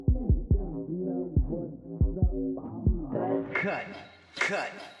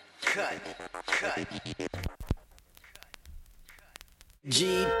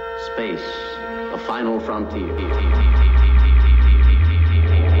G. Space, the final frontier.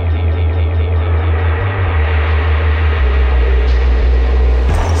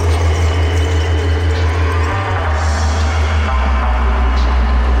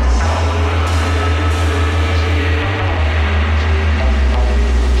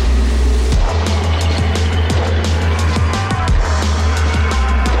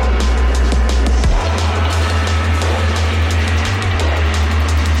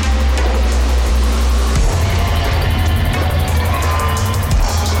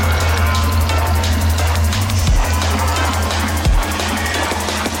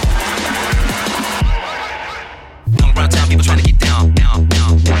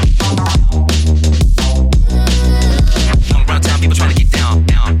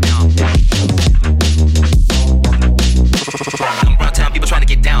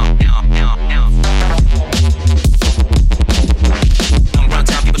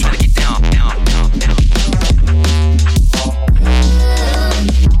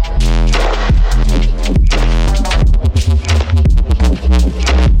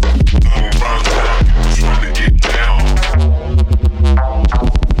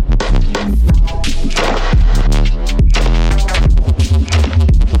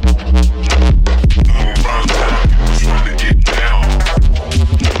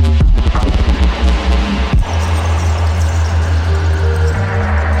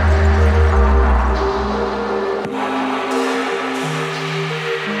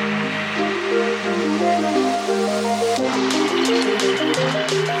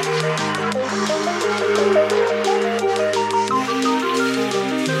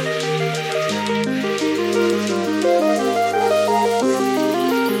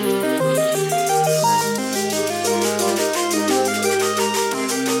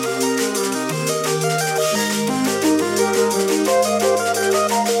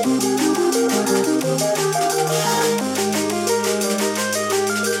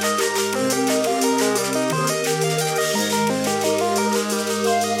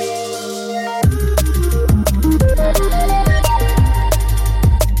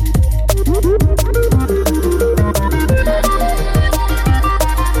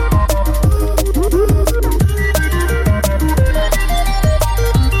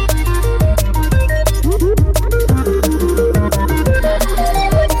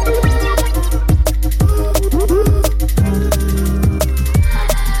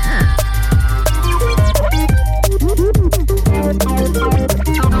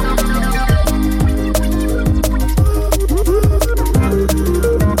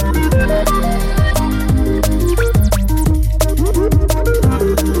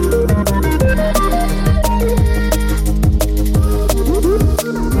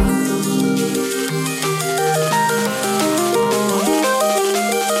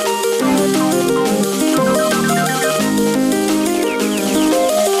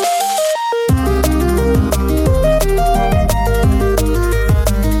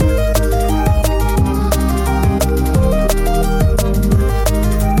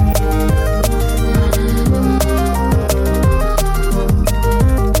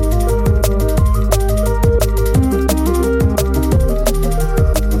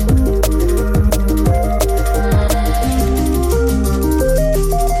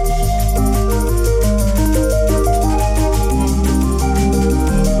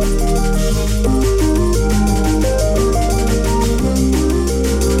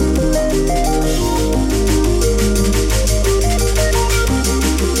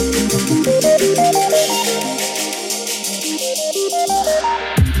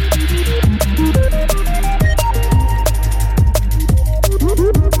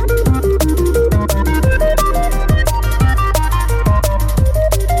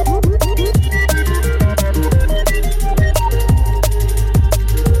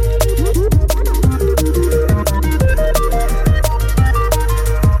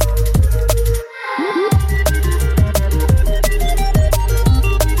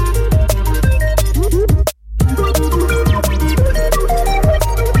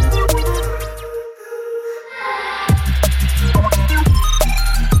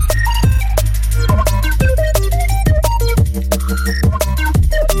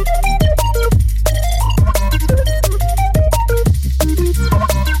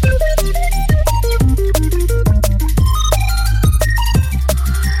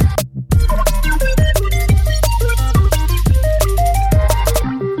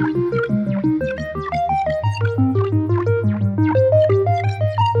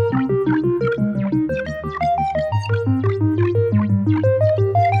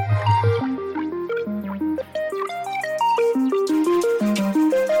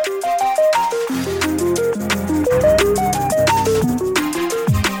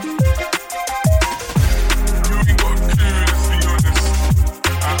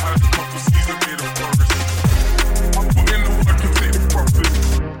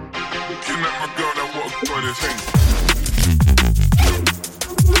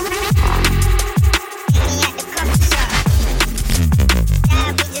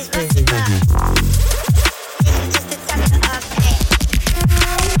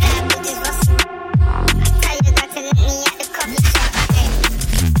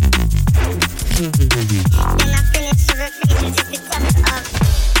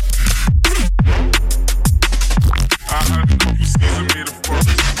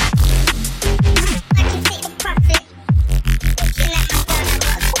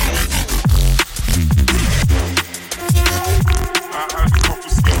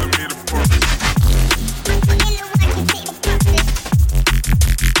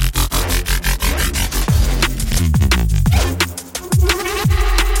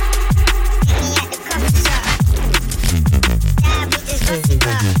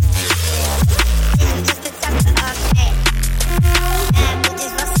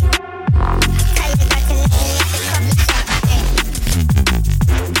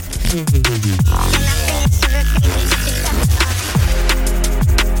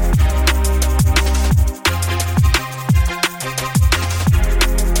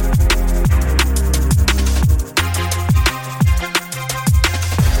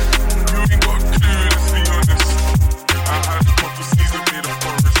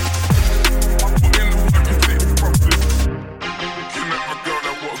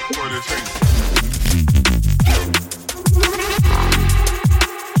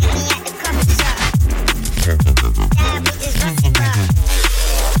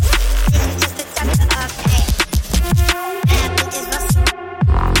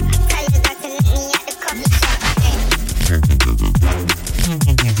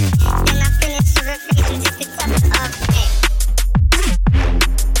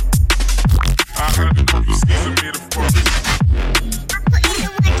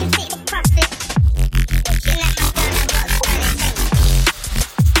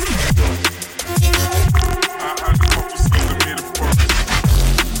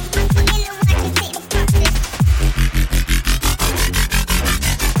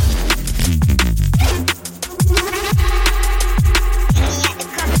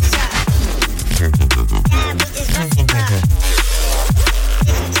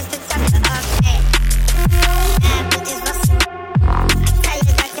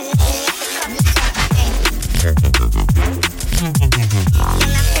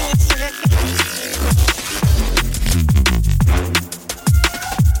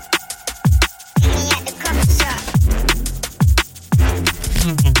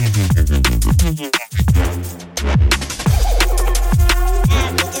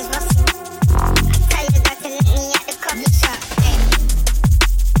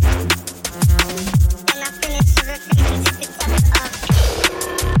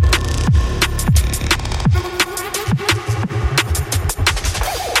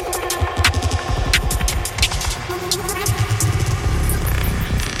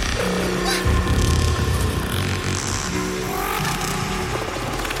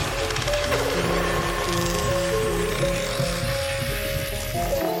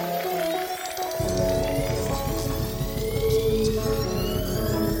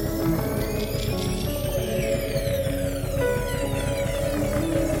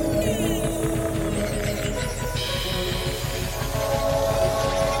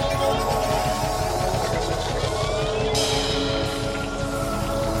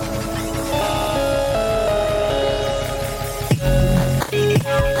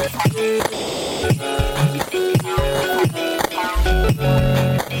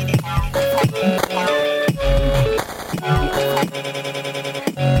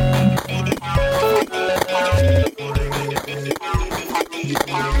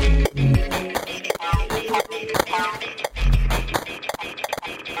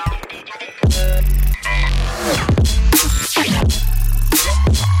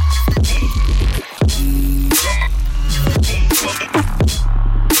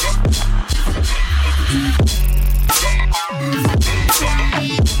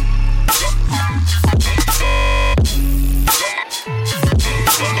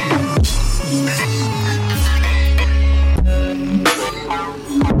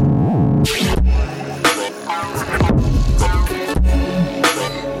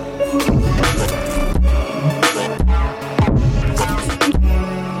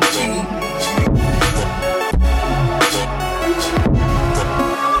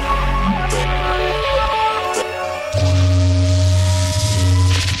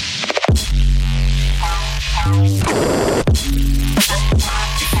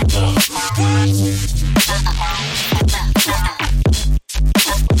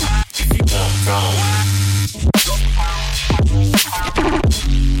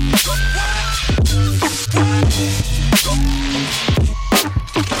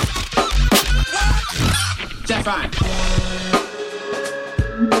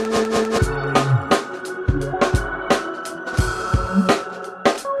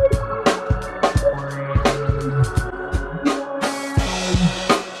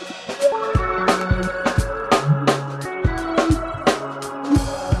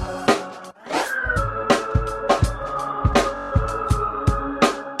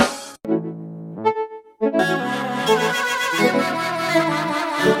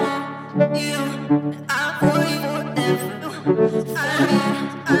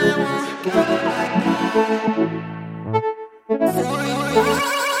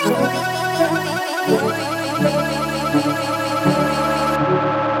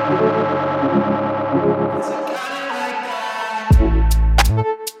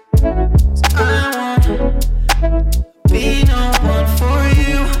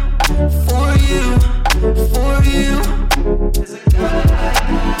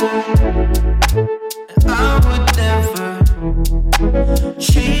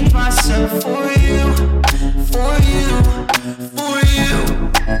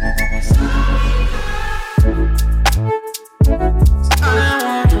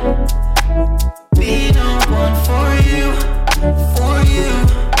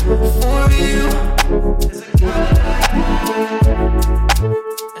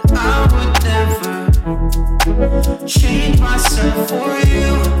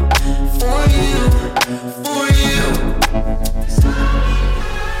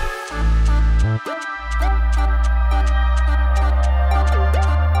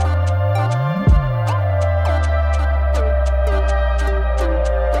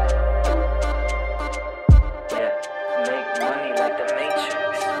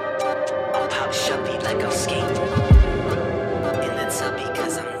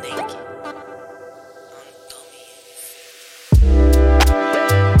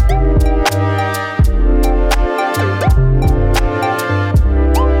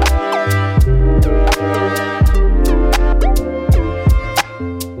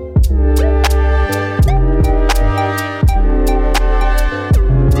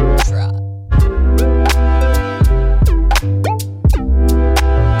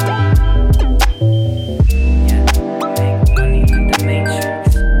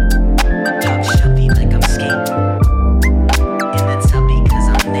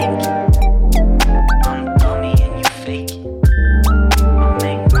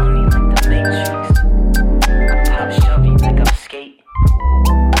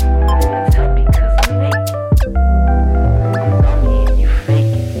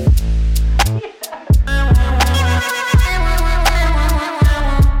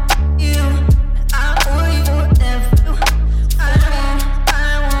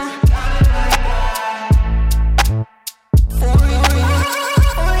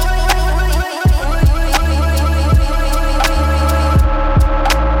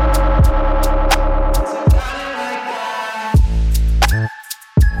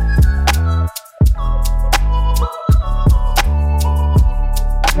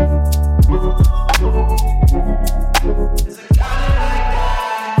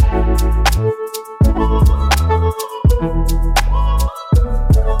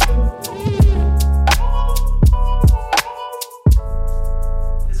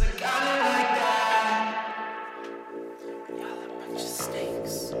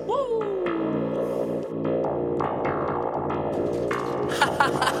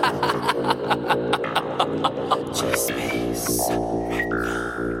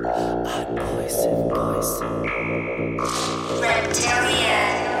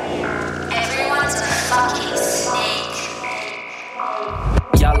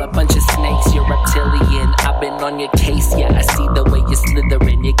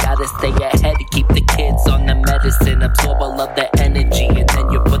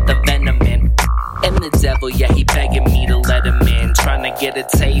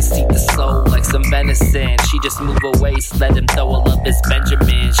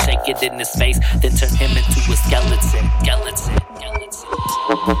 In his face, then turn him into a skeleton.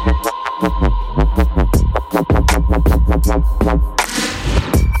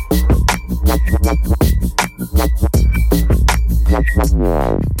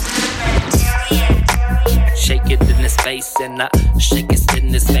 Shake it in his face, and I shake it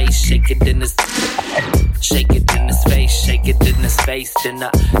in his face, shake it in his face, shake it in his face, then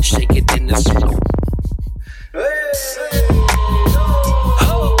I shake it in his face.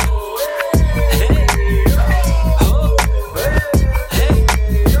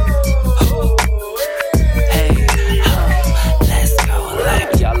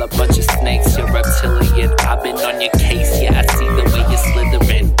 I've been on your case, yeah, I see the way you're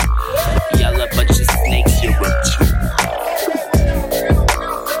slithering. Y'all a bunch of snakes, you're a two.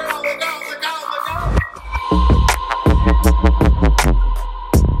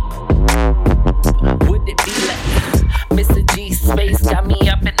 Would it be like Mr. G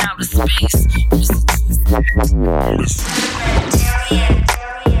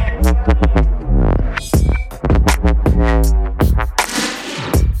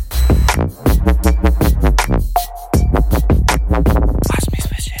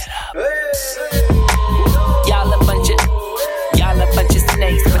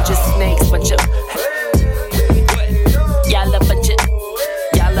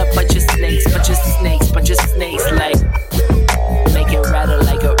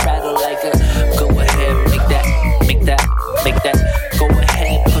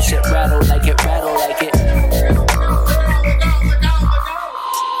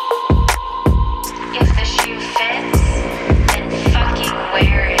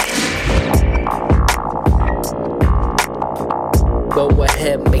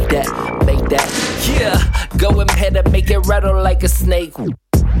snake.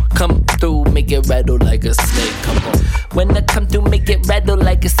 Come through, make it rattle like a snake. Come on. When I come through, make it rattle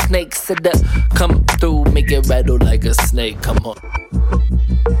like a snake. Said that. Come through, make it rattle like a snake. Come on.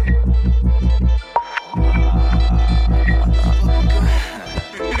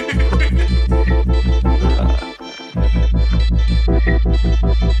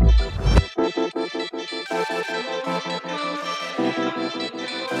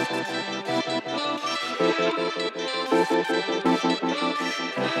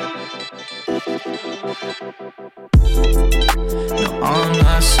 No, I'm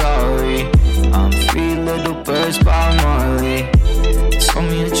not sorry. I'm 3 Little Birds by Marley. Told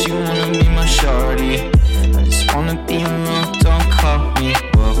me that you wanna be my shorty. I just wanna be alone, don't call me.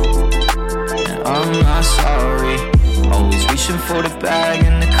 Whoa. And I'm not sorry. Always reaching for the bag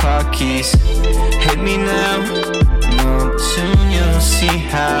and the car keys. Hit me now, no, soon you'll see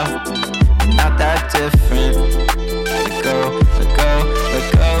how I'm not that different. Let go, let go, let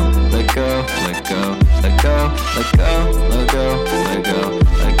go, let go, let go, let go, let go, let go, let go,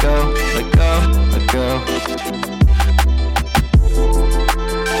 let go, let go, let go.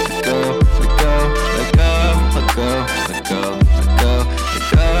 Let go, let go, let go, let go, let go, let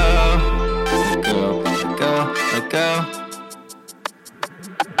go, let go, let go, let go.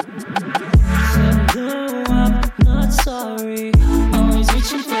 No, I'm not sorry. Always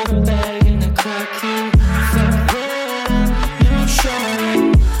reaching for the bag in the car key. Fuck them, you're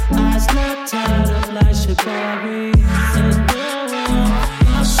showing. Eyes knocked out of like Shibari. And no, I'm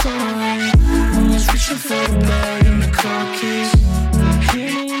not sorry. Always reaching for the bag in the car keys.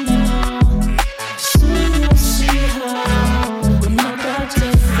 Hear me now. Soon you'll see how we're not that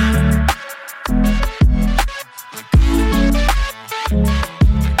different.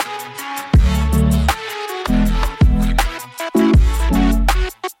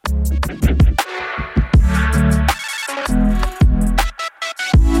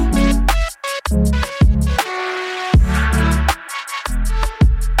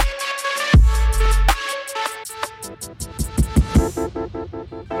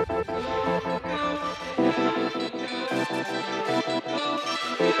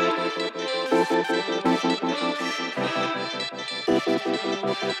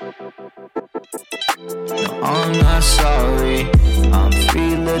 No, I'm not sorry. I'm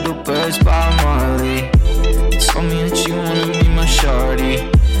 3 Little Birds by Marley. You told me that you wanna be my shorty.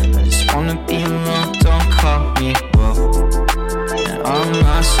 I just wanna be alone, don't call me. Whoa. And I'm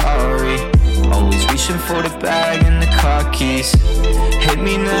not sorry. Always reaching for the bag and the car keys. Hit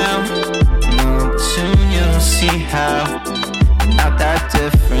me now, no, soon you'll see how I'm not that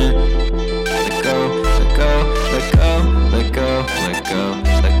different. Let go, let go, let go, let go, let go,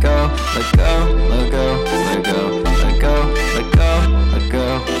 let go, let go, let go, let go, let go, let go, let go.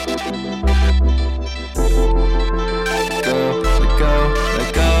 Let go, let go, let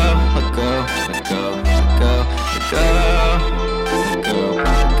go, let go, let go, let go, let go, let go,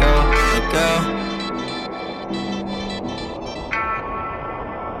 let go, let go.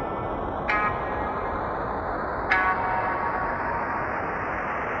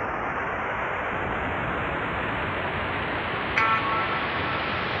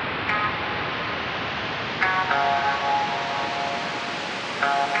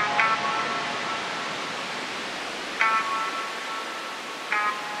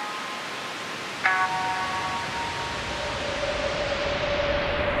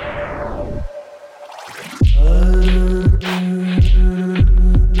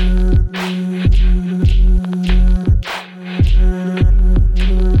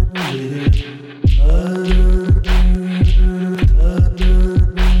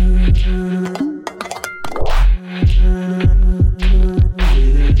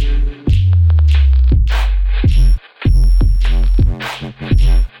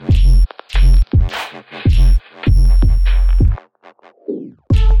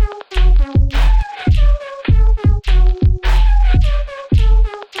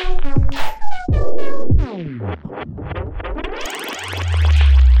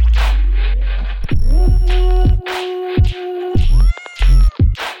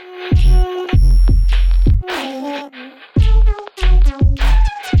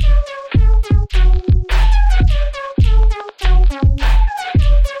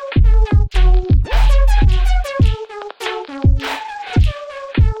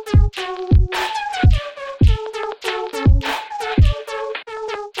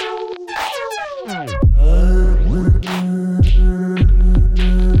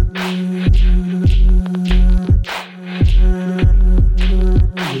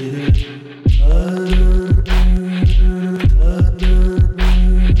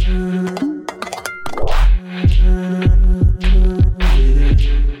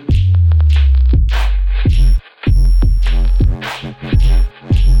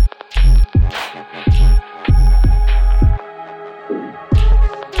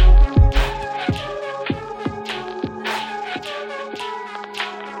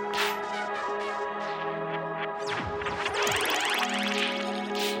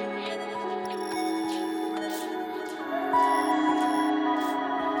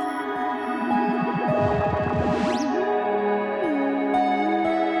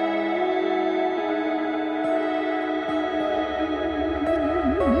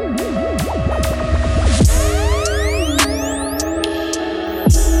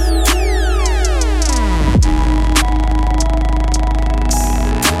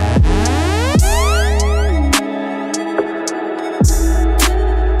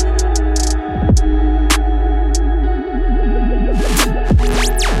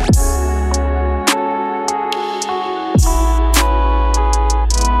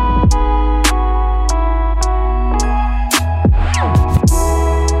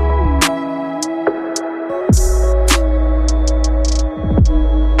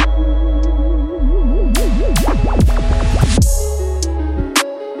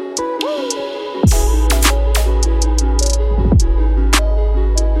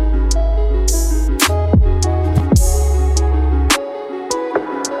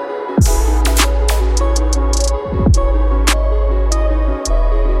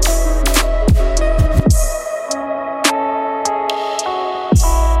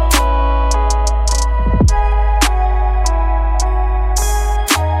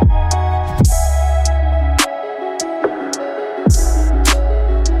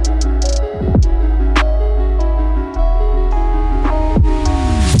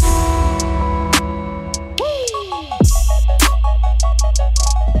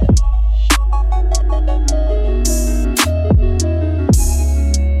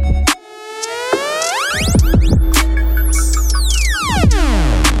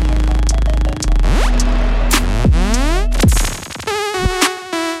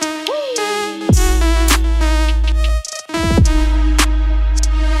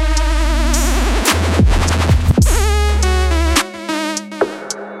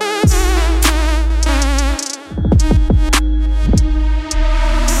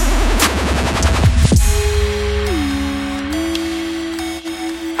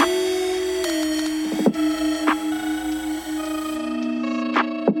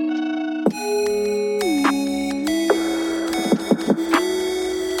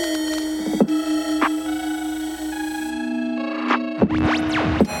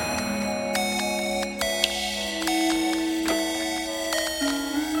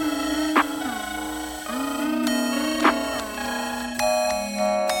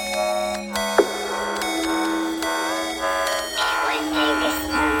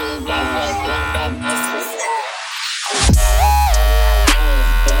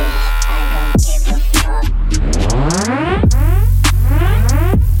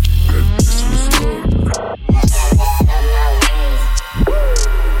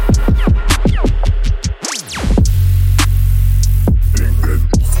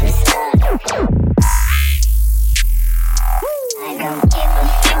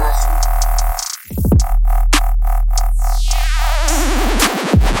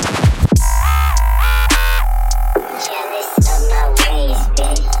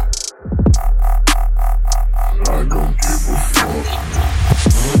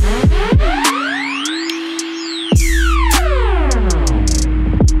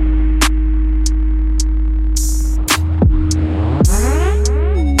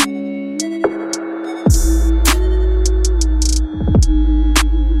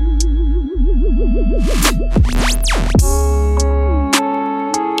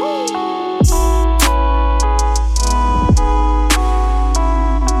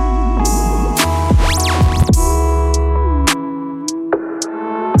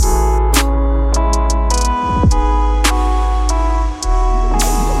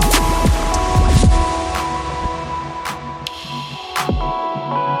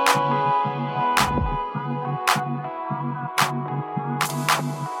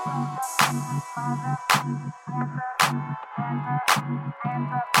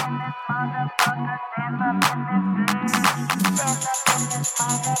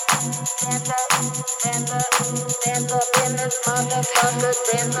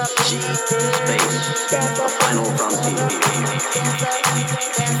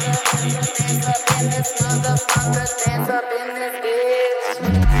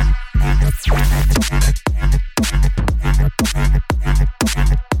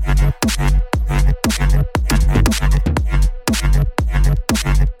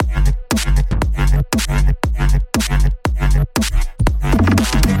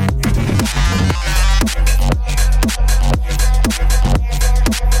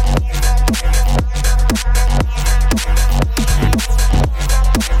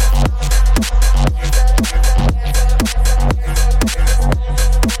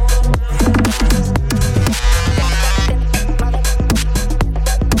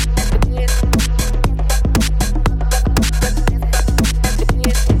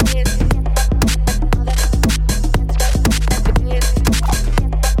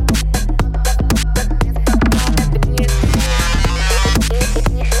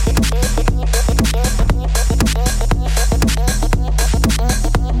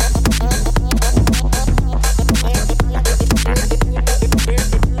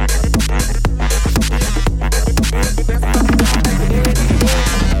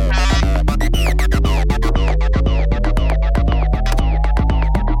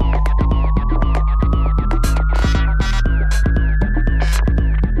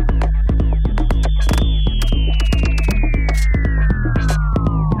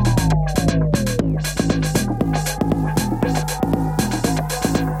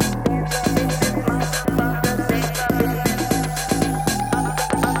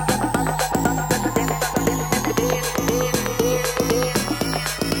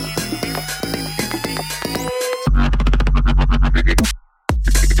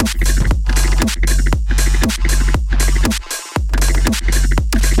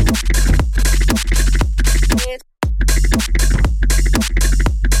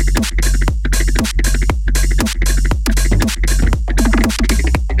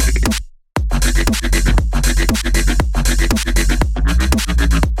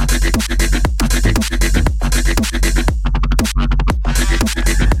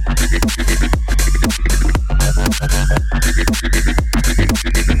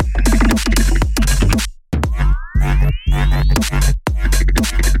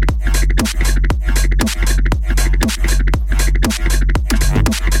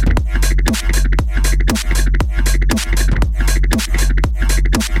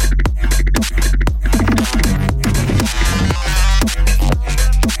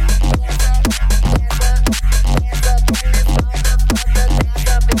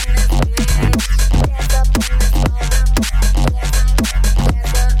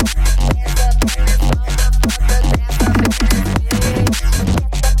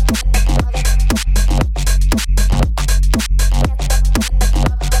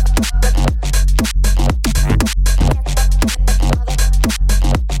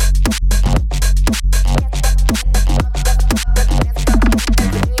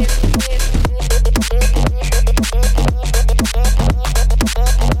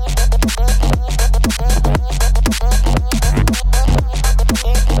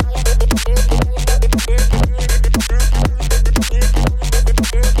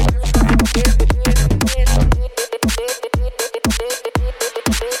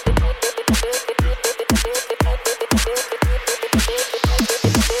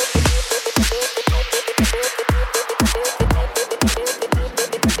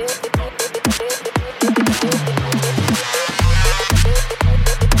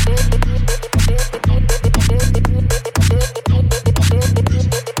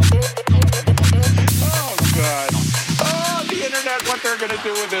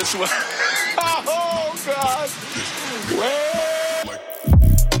 this one. Oh, God. Well.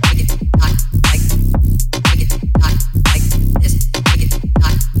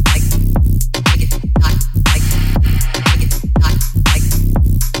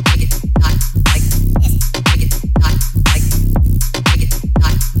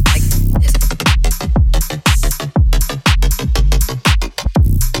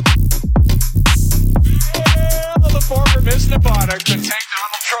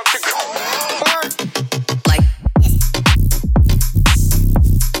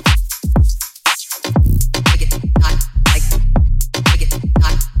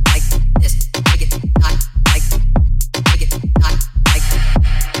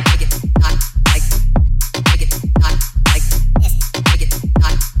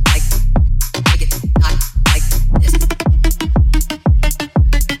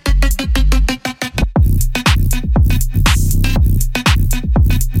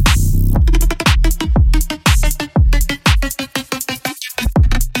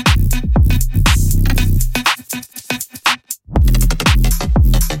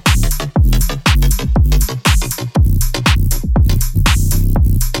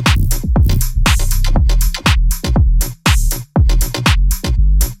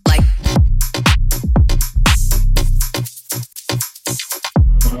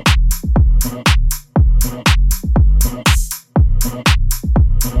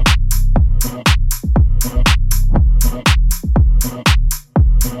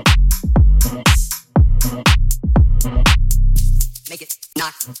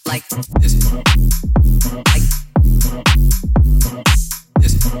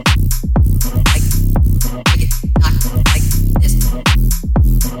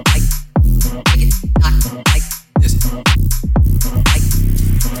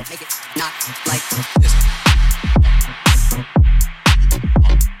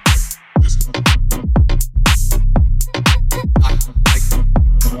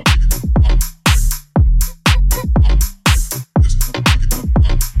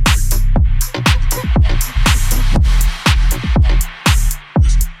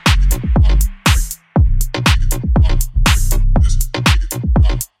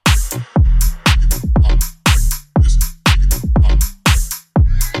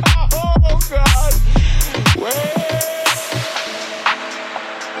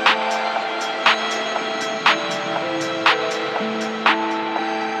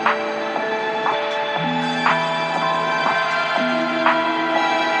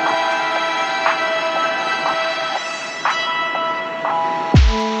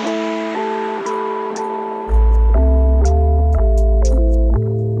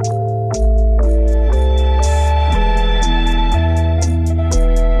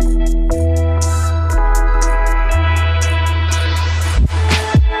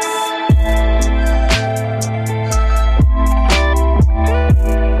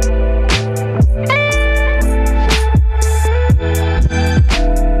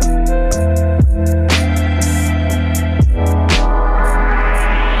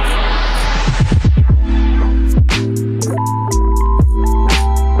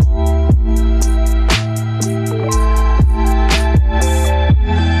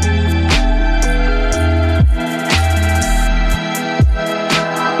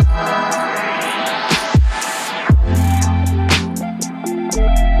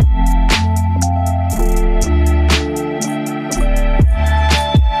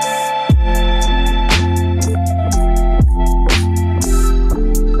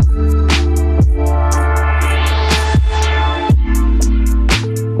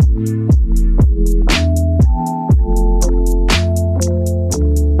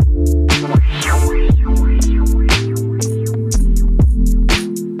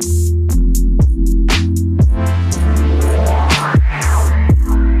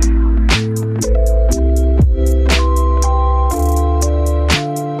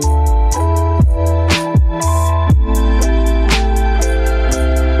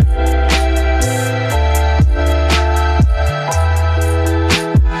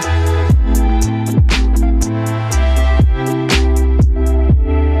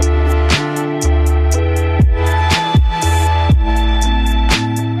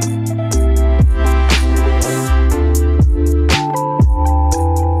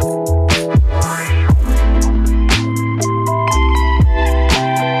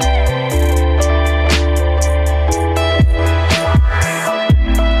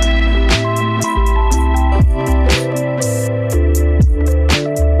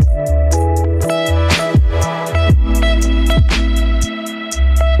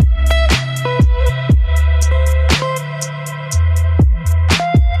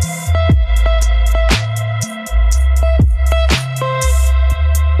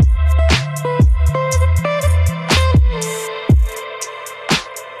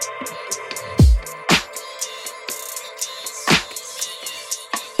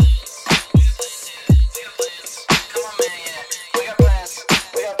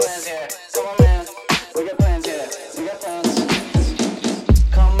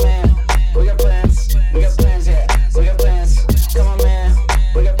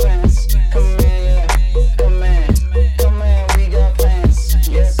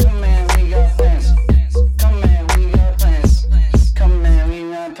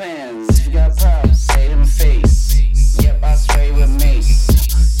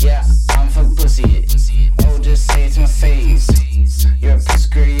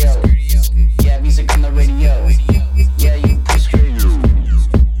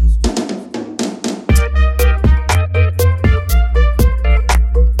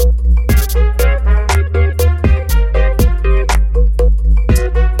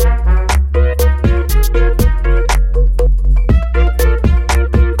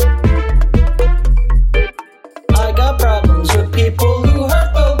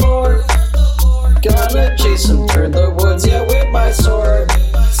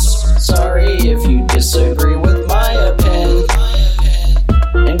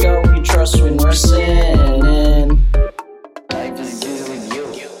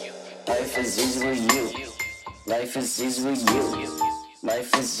 easy with you.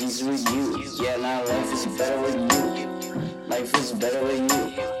 Life is easy with you. Yeah, now life is better with you. Life is better with you.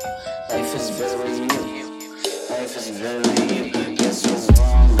 Life is better with you. Life is better with you. Guess what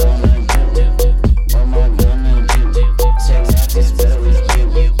I'm gonna do? What am I gonna do? Say life is better with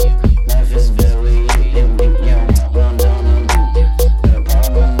you. Life is better with you. Yeah, run down on you. Got a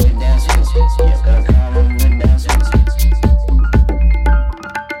problem with dancing. Yeah, got a problem with dancing.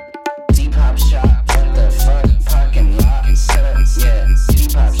 Deep hop shot. What the fuck? Parking lot. Set up. Yeah.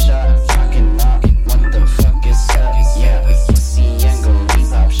 Deep hop shot. Parking lot. What the fuck is up? Yeah. What's the angle? Deep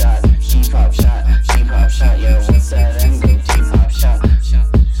hop shot. Deep hop shot. Deep hop shot. Yeah. What's that angle? Deep hop shot.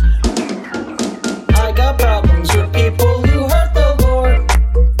 I got problems with people who hurt the Lord.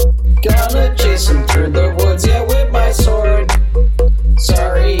 Gonna chase them through the woods, yeah, with my sword.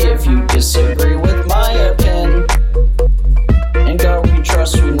 Sorry if you disagree with my opinion. And God we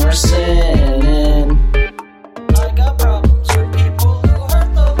trust when we're sinning. I got problems with people who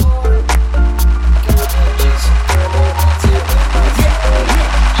hurt the Lord. Gonna chase them through the woods, yeah, with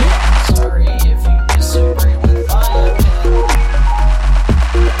my sword. Sorry if you disagree with my opinion.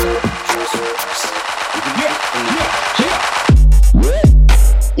 And God we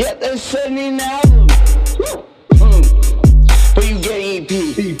trust when we're sinning. Yeah, they're sending an album. But you get EP.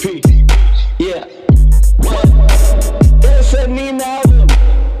 Yeah. They're sending an album.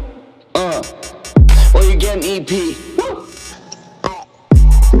 Or you get an EP.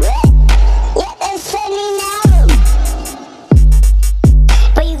 Yeah, they're sending an album.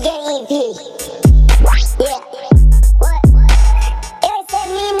 But you get an EP. Yeah. What? They're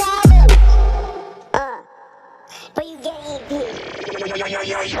sending an album. But you get an EP.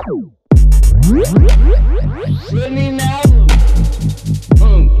 Sending an album.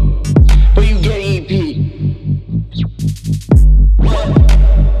 But you get EP.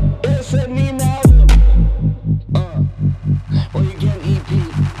 They're sending an album. Or you get an EP.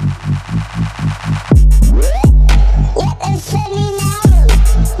 Yeah, they're sending an album.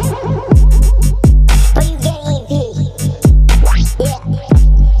 But you get an EP. Yeah.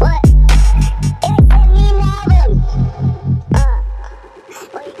 What? They're sending an album.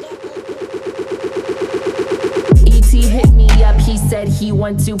 But you get an EP. E.T. hit me up, he said he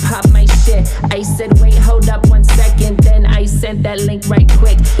want to pop my shit. I said wait, hold up 1 second, then I sent that link right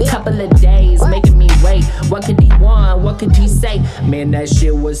quick. Couple of days, making me wait. What could he want, what could he say? Man, that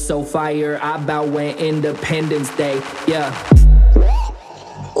shit was so fire, I about went Independence Day. Yeah.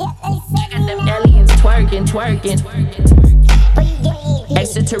 And them aliens twerking. But you get an EP.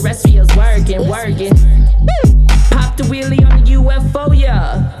 Extraterrestrials working. Pop the wheelie on the UFO,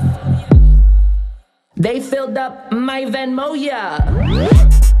 yeah. They filled up my Venmo, yeah.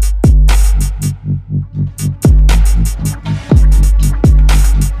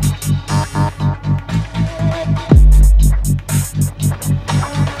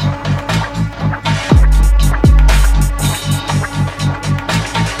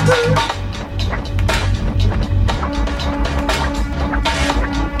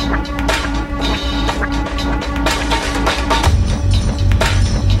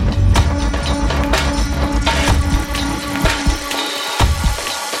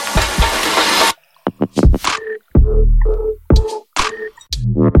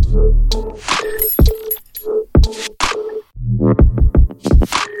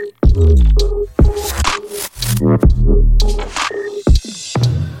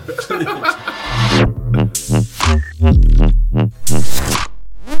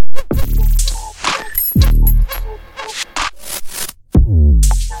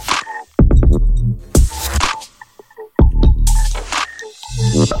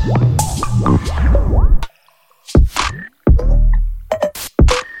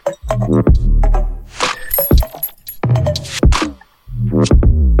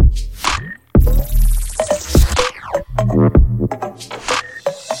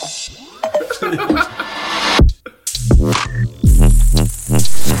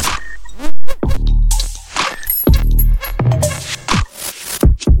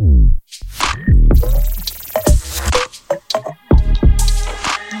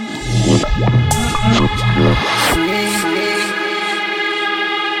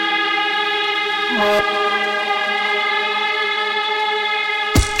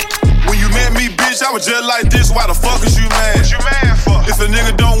 When you met me, bitch, I was just like this. Why the fuck is you mad? What you mad for? If a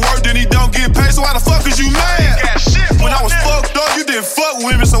nigga don't work, then he don't get paid. So why the fuck is you mad? When I was fucked up, you didn't fuck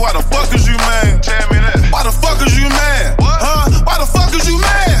with me. So why the fuck is you mad? Tell me that. Why the fuck is you mad? What? Huh? Why the fuck is you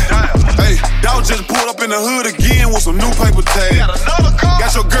mad? Damn. Hey, y'all just pulled up in the hood again with some new paper tags. Got another car.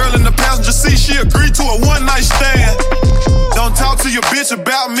 Got your girl in the passenger seat. She agreed to a one-night stand. Don't talk to your bitch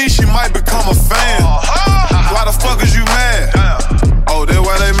about me. She might become a fan. Why the fuck is you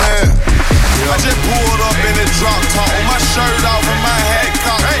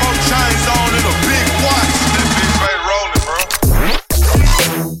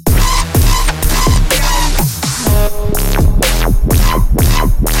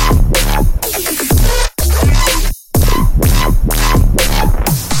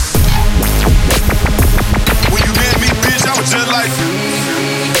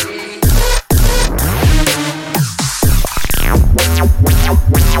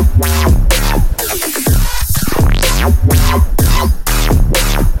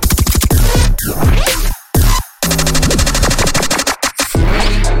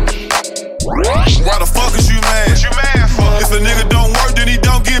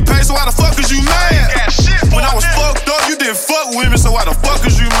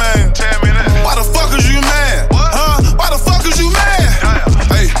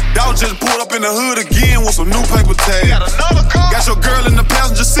girl in the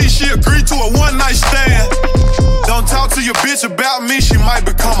passenger seat, she agreed to a one-night stand. Don't talk to your bitch about me, she might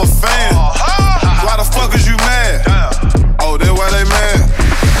become a fan. Why the fuck is you mad? Oh, that's why they mad.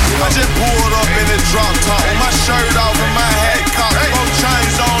 I just pulled up in that drop top with my shirt off and my hat cocked, 4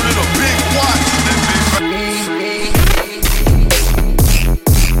 chains on and a big watch.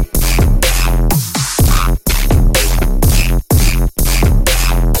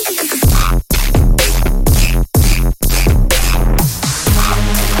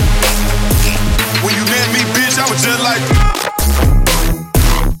 When you met me, bitch, I was just like.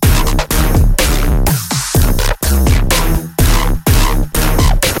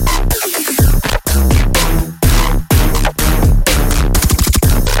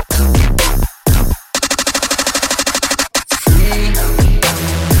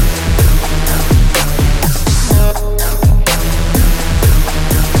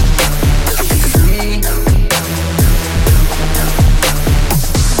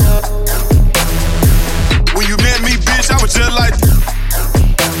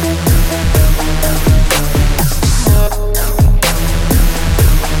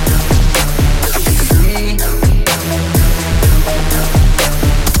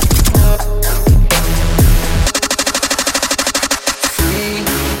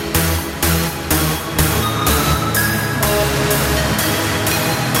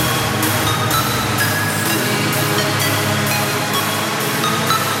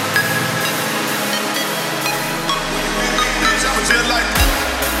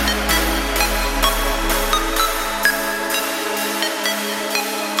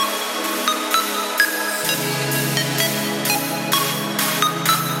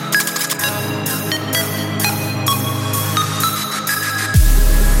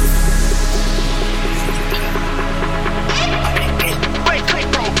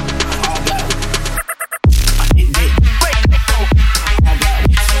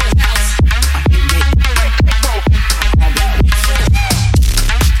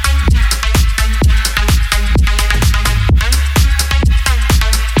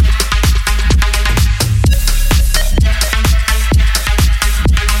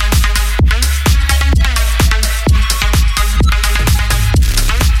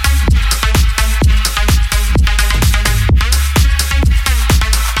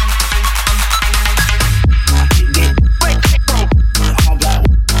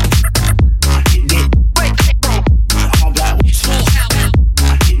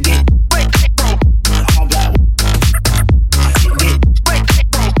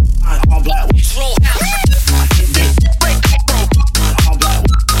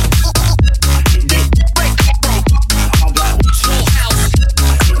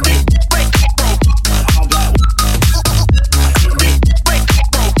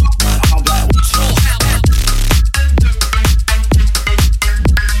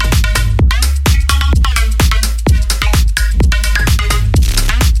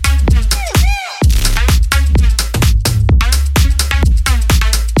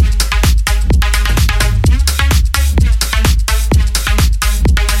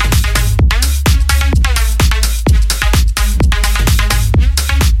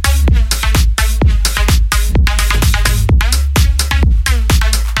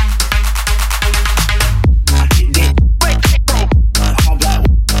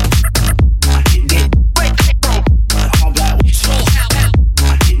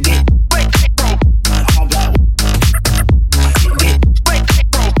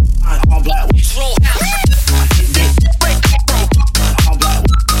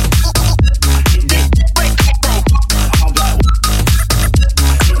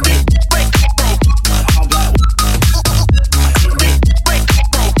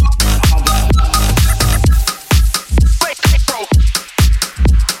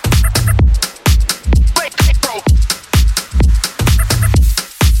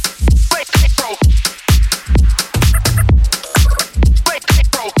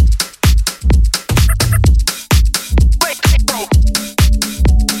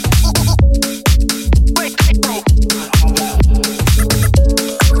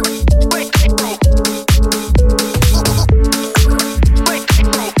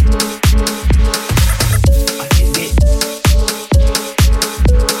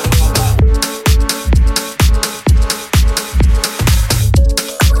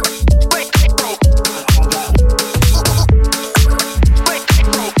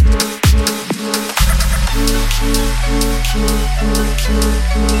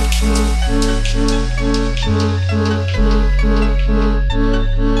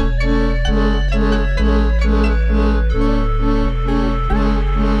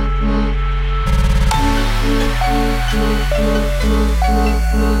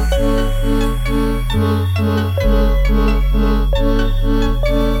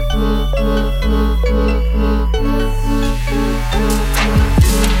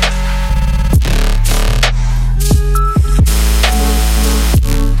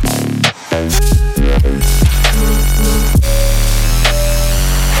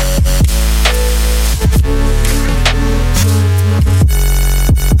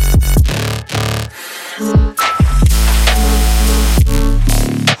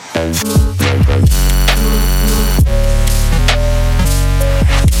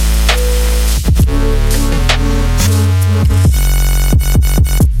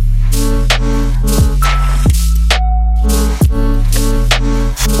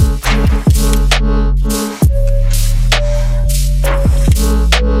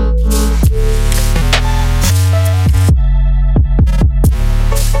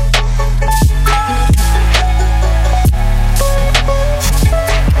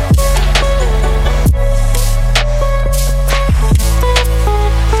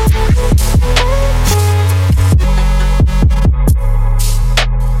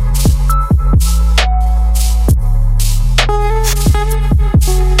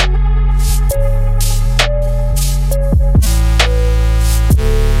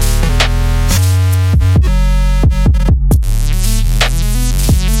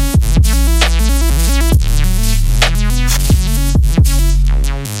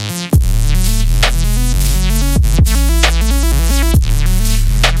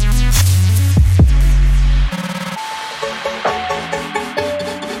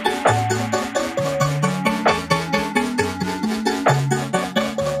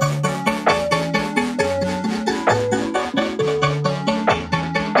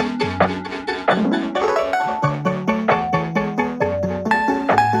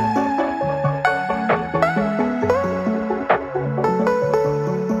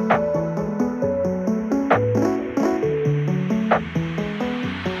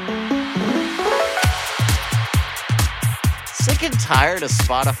 tired of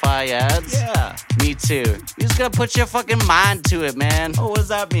Spotify ads? Yeah. Me too. You just gotta put your fucking mind to it, man. Oh, what does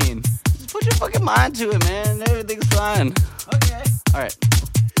that mean? Just put your fucking mind to it, man. Everything's fine. Okay. Alright.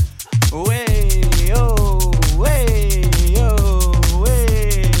 Way, yo, way, yo,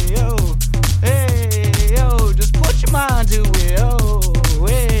 way, yo, hey, yo. Just put your mind to it, yo,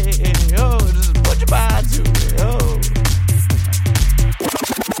 way, yo. Just put your mind to it, yo.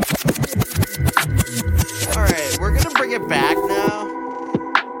 Alright, we're gonna bring it back now.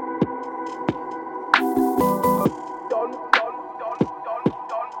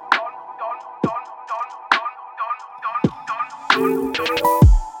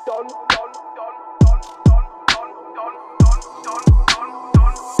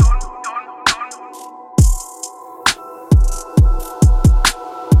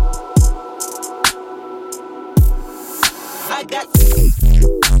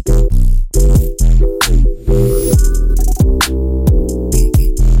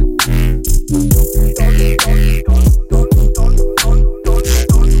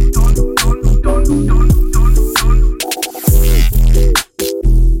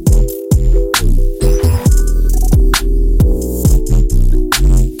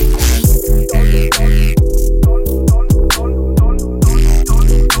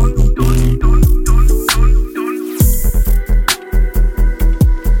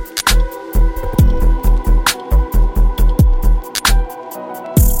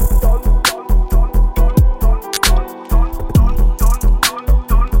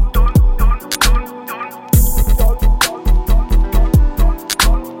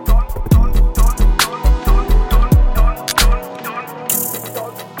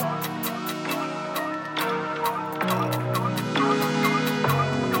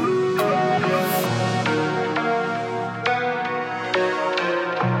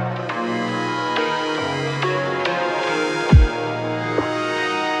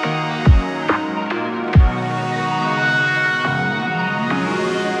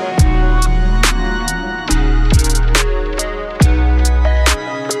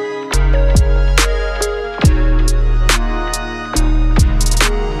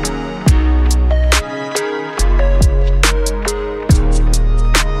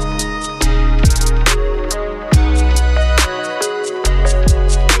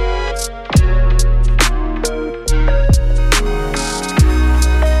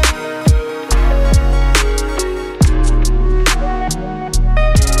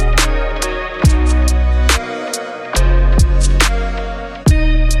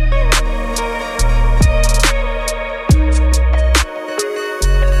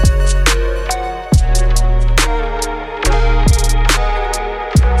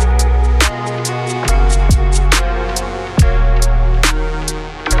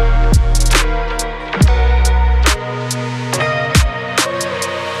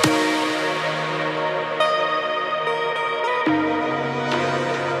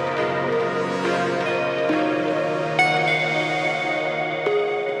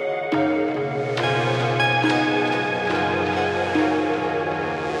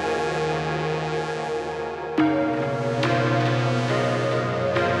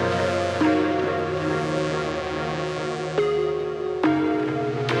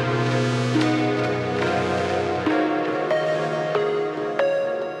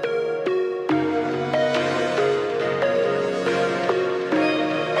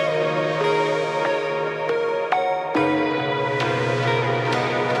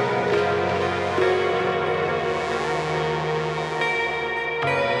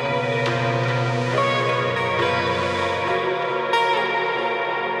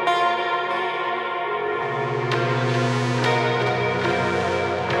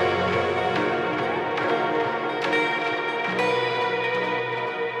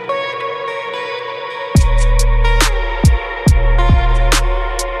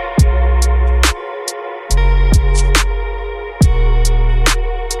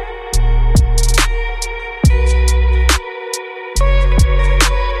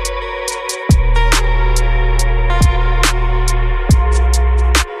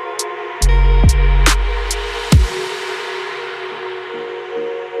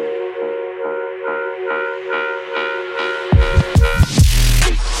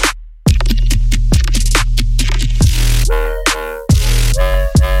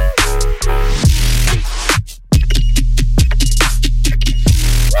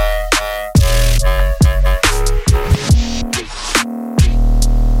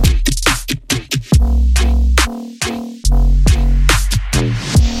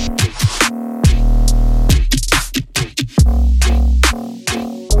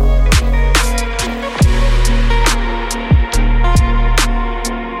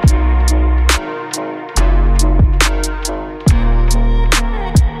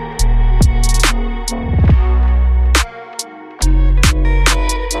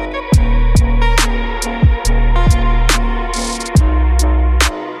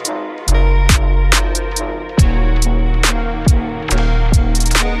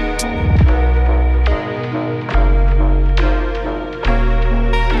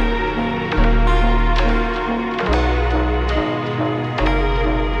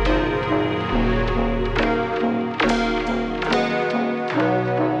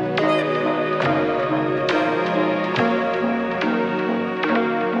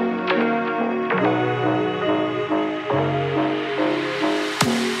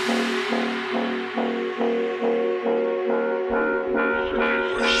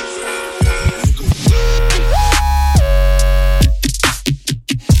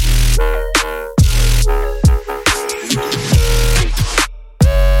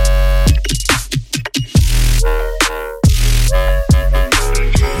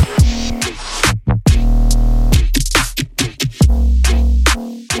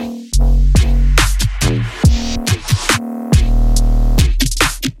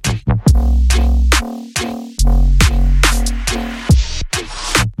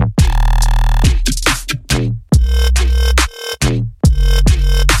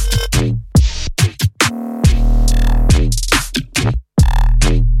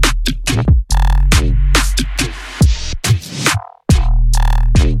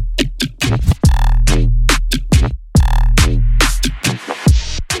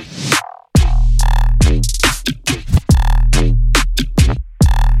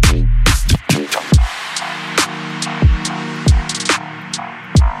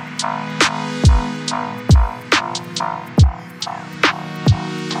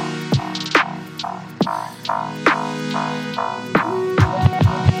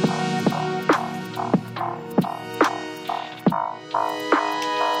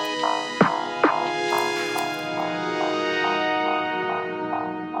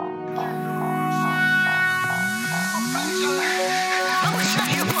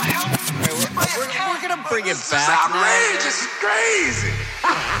 We're gonna bring it back. Outrageous, crazy.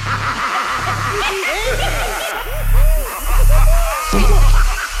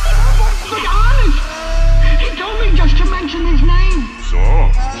 But honest, he told me just to mention his name. So,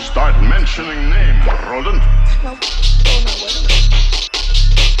 start mentioning names, rodent. No. Oh, no, wait a minute.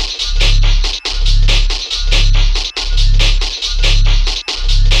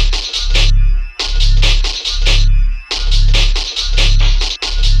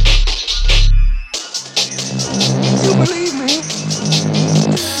 You believe me,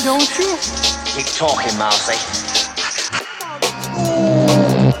 don't you? Keep talking, Mousy.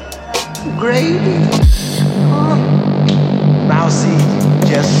 Gravy. Mousy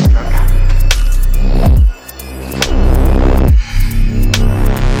just struck out.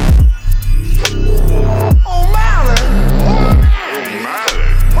 O'Malley.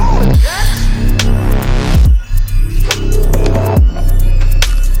 Oh, Jackson.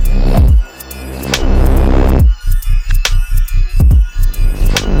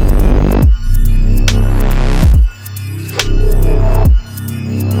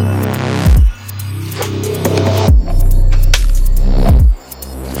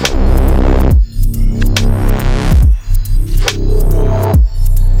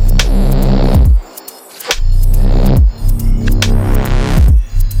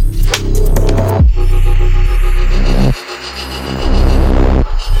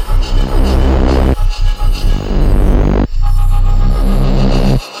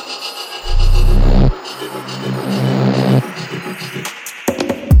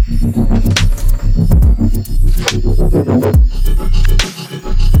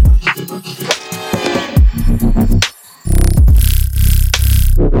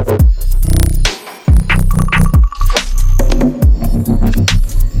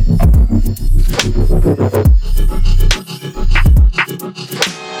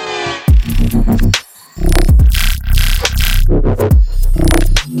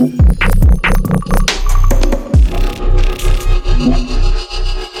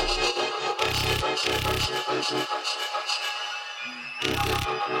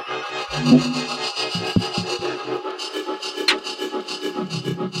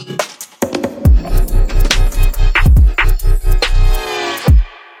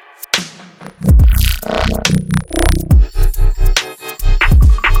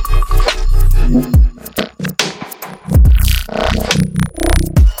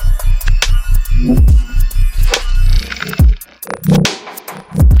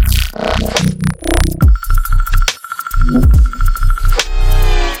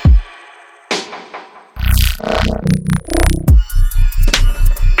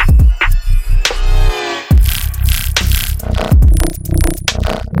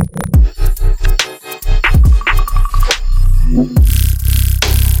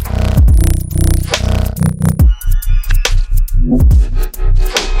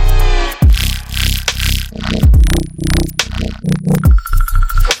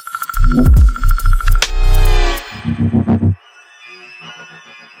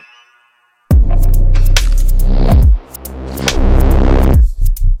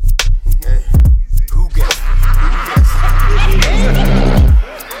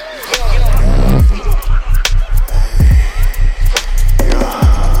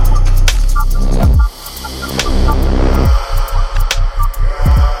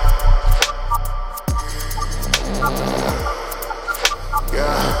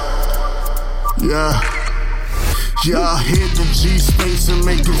 Yeah, hit the G space and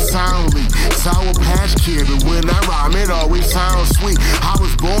make it soundly. Sour Patch Kid, and when I rhyme, it always sounds sweet. I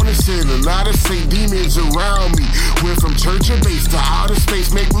was born a sinner, not to say demons around me. Went from church and base to outer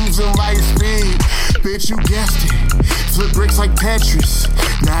space, make moves in light speed. Bitch, you guessed it. Flip bricks like Tetris.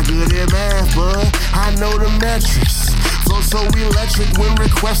 Not good at math, but I know the metrics. Flow so electric, when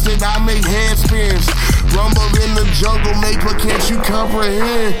requested, I make head spins. Rumble in the jungle, make, but can't you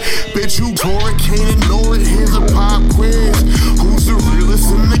comprehend? Bitch, you torricated, know it, here's a pop quiz. Who's the realest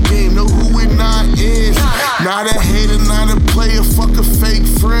in the game? Know who it not is. Not a hater, not a player, fuck a fake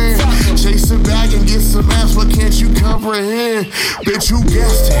friend. Chase a bag and get some ass, but can't you comprehend? Bitch, you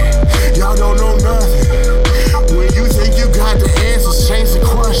guessed it, y'all don't know nothing. When you think you got the answers, change the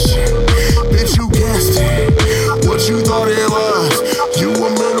question. Bitch, you guessed it, what you thought it was. You a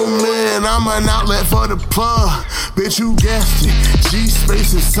middleman, I'm an outlet for the plug. Bitch, you guessed it.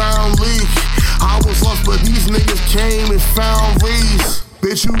 G-Space and Sound Leak. I was lost, but these niggas came and found Reese.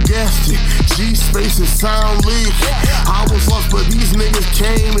 Bitch, you guessed it. G-Space and Sound Leak. I was lost, but these niggas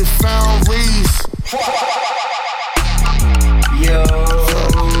came and found Reese. Yo.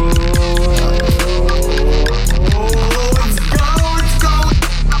 Let's go.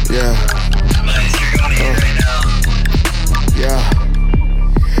 Yeah. Yeah.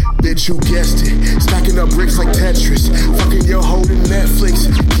 Bitch, you guessed it. Stacking up bricks like Tetris. Fucking your holding Netflix.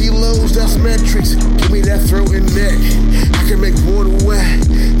 Kilos, that's metrics. Give me that throat and neck. I can make water wet.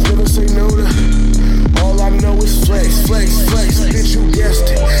 Never say no to. All I know is flex, flex, flex. Bitch, you guessed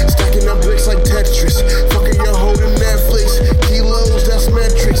it. Stacking up bricks like Tetris. Fucking your holding Netflix. Kilos, that's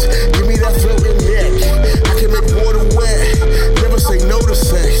metrics. Give me that throat and neck. I can make water wet. Never say no to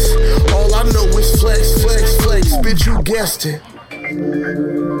sex. All I know is flex, flex, flex. Bitch, you guessed it.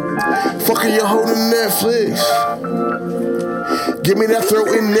 Fucking you holding Netflix. Give me that throat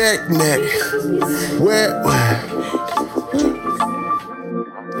and neck. Where?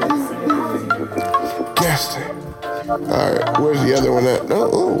 Guessed it. Alright, where's the other one at?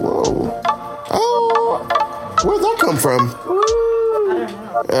 Oh, whoa. Oh, where'd that come from?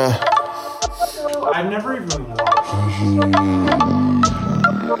 I've never even watched.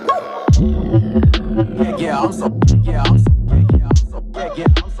 I'm so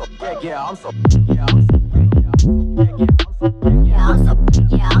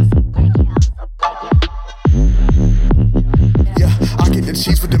Yeah, I get the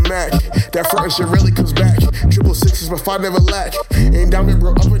cheese with the Mac. That front shit really comes back. 666, my 5 never lack. Ain't down there,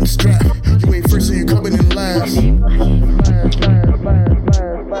 bro, up in the strap. You ain't first, so you coming in last. You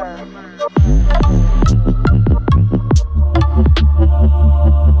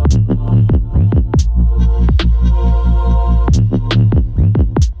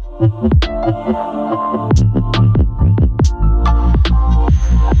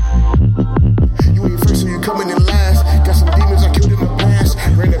ain't first, so you coming in last. Got some demons I killed in the past.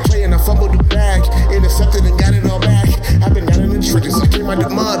 Ran the play and I fumbled the bag. Intercepted and got it all back. I've been down in the trenches. I came out the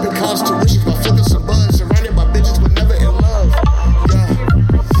mud. Been college tuitions by flipping some buds. Surrounded by bitches but never in love.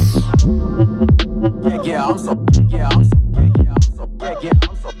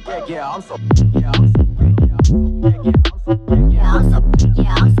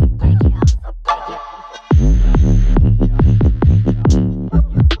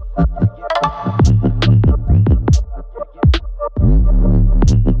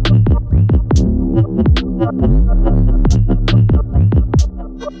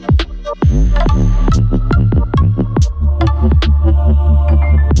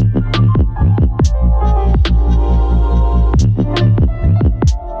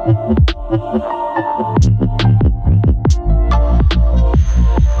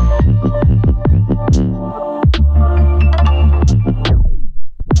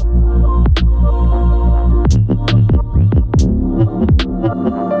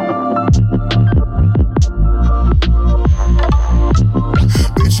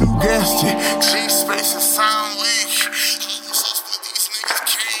 Bitch, you guessed it. G-Space and Sound Leak. These niggas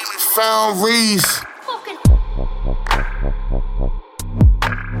came and found Reese.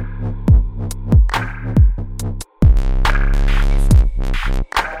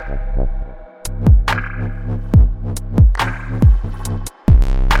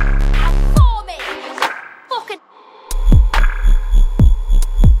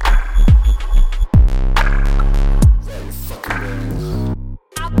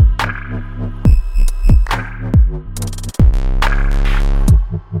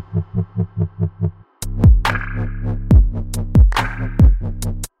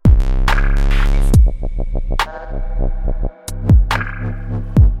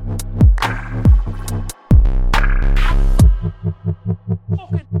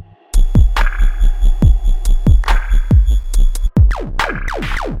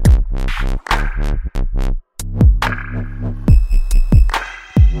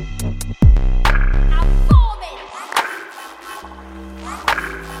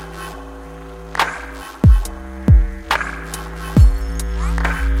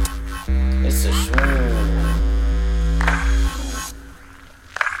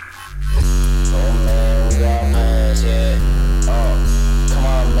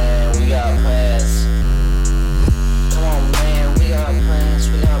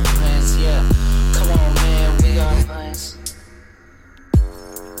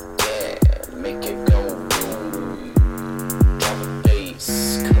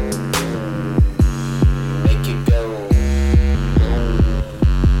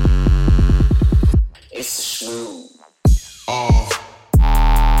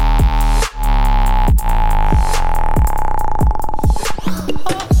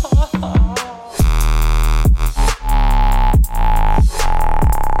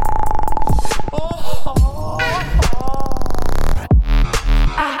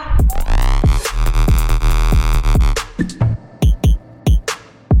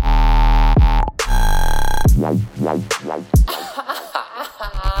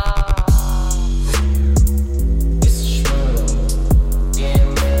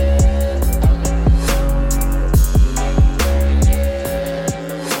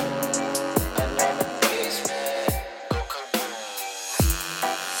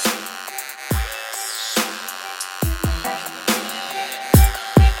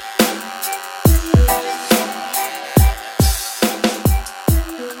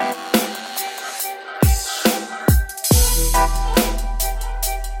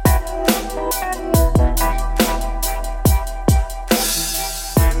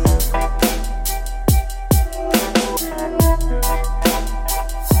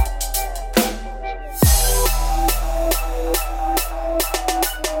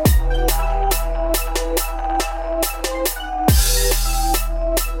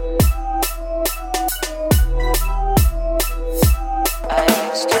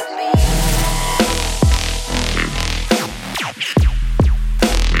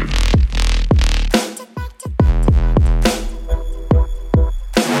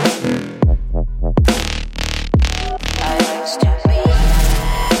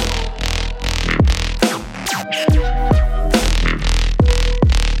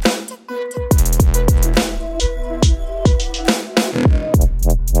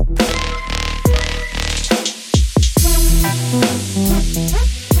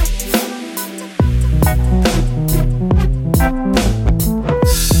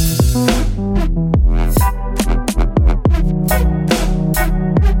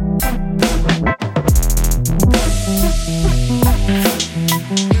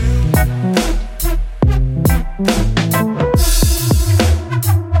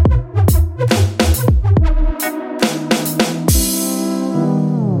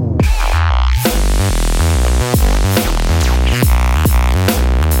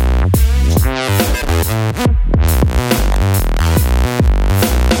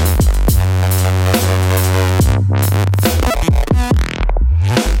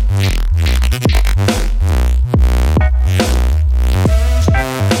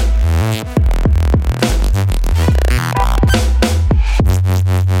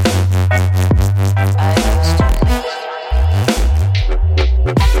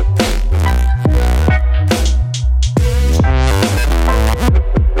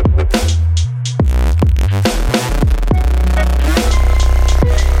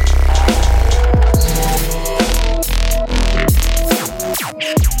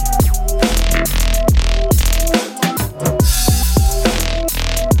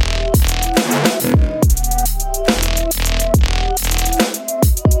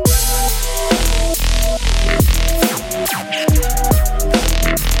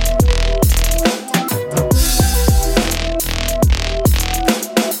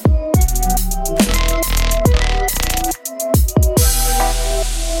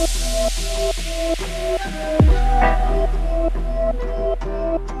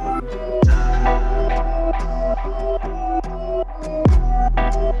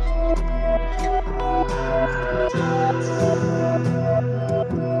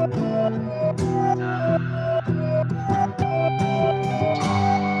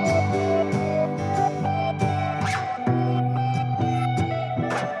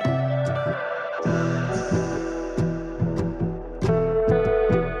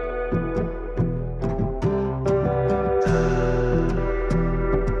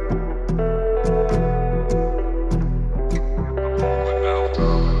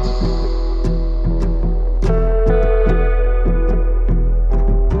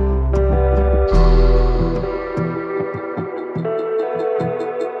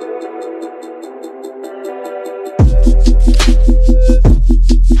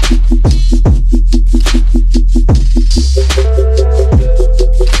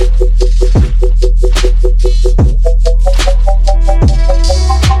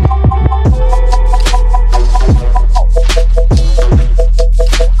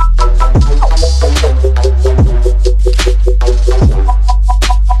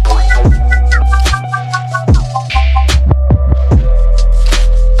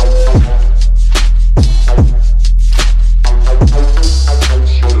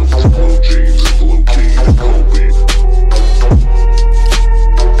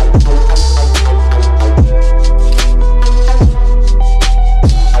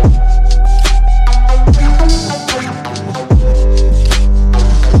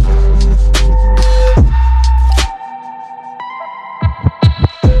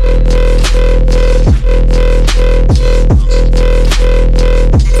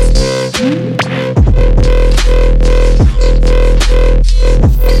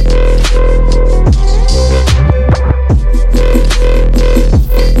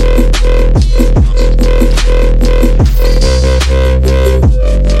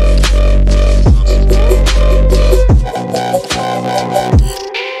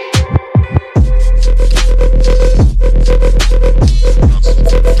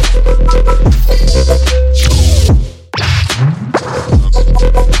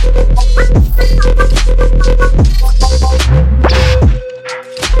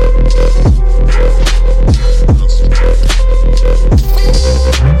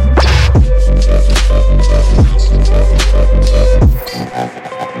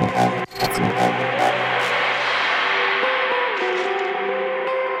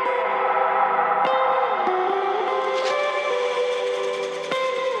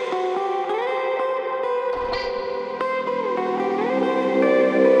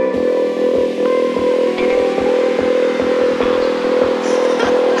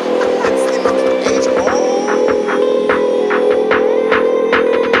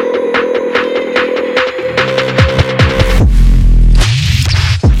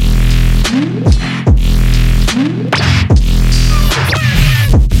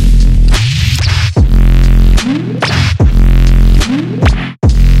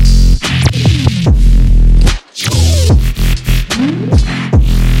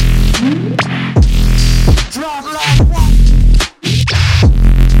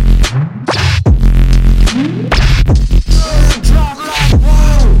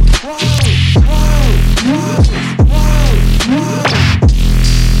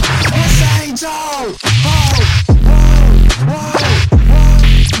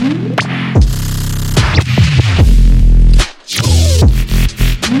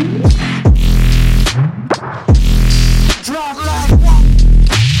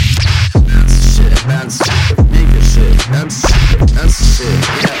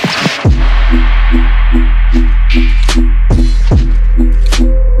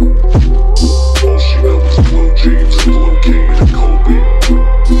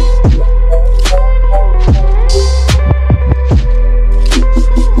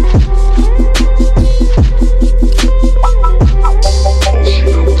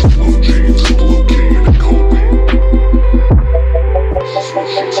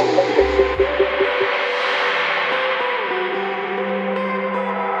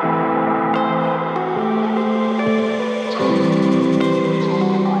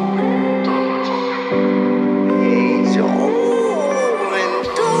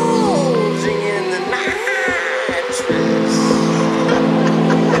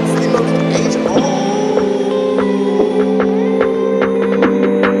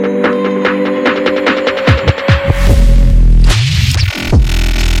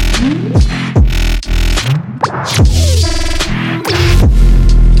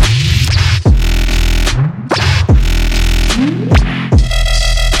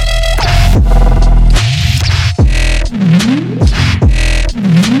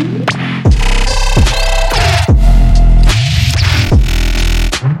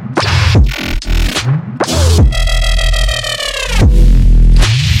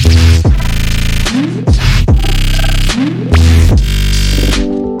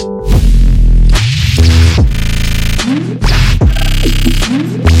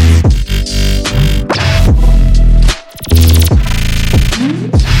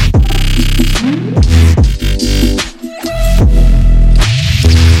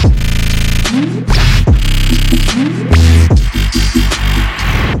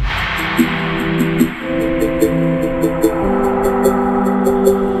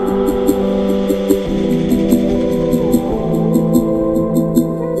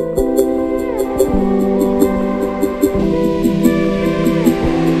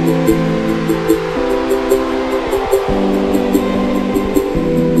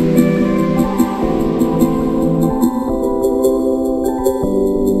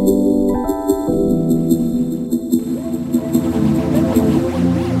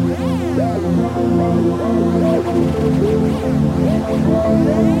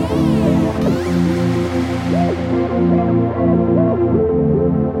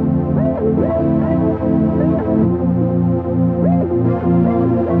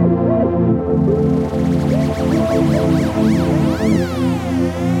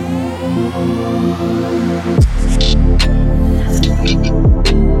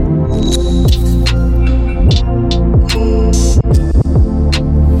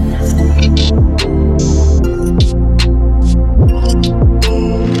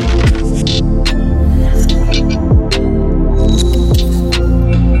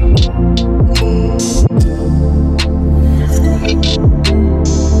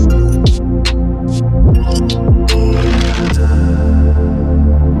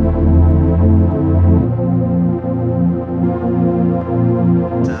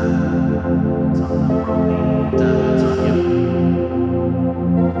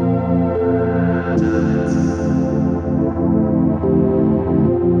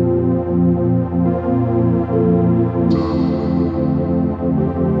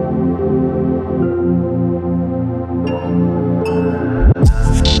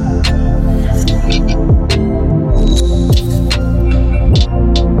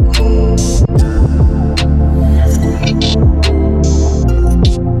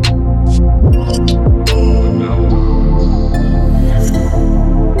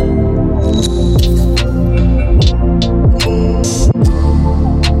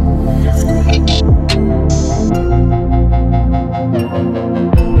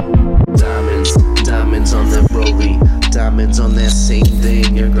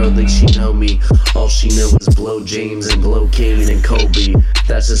 James and blow Kane and Kobe.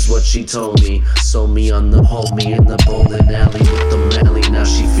 That's just what she told me. Sold me on the homie in the bowling alley with the Mally. Now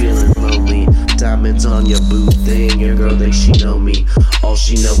she feeling lonely. Diamonds on your boot thing. Your girl thinks she know me. All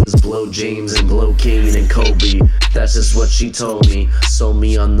she know is blow James and blow Kane and Kobe. That's just what she told me. Sold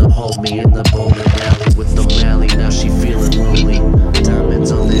me on the homie in the bowling alley with the Mally. Now she feeling lonely.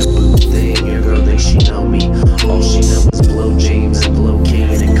 Diamonds on that boot thing. Your girl thinks she know me. All she know is blow James and blow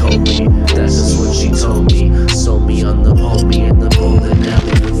Kane and Kobe. That's just what she told me. Sold me on the homie in the bowling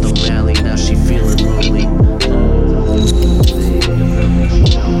alley with the Mally. Now she feeling lonely.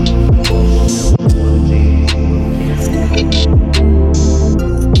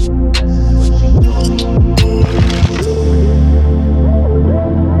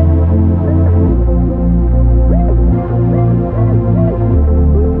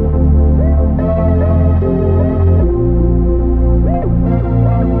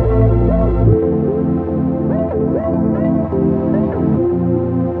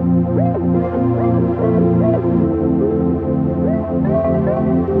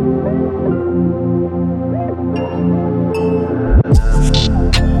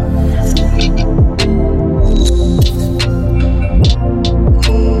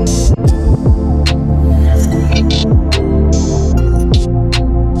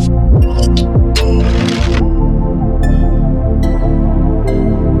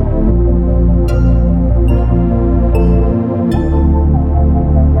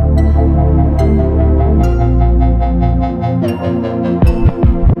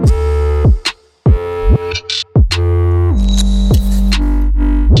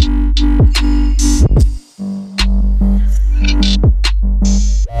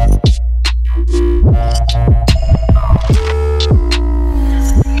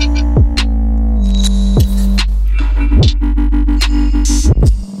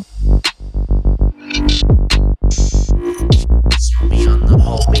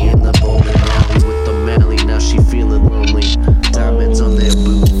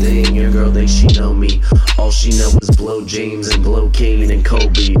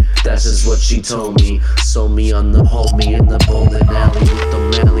 Kobe. That's just what she told me. Saw me on the homie in the bowling alley with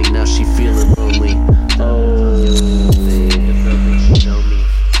the Mally. Now she feeling lonely. Oh, the girl thinks she know me.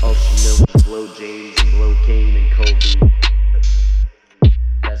 All she knows is blow James and blow Kane and Kobe.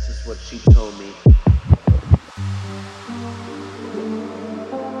 That's just what she told me.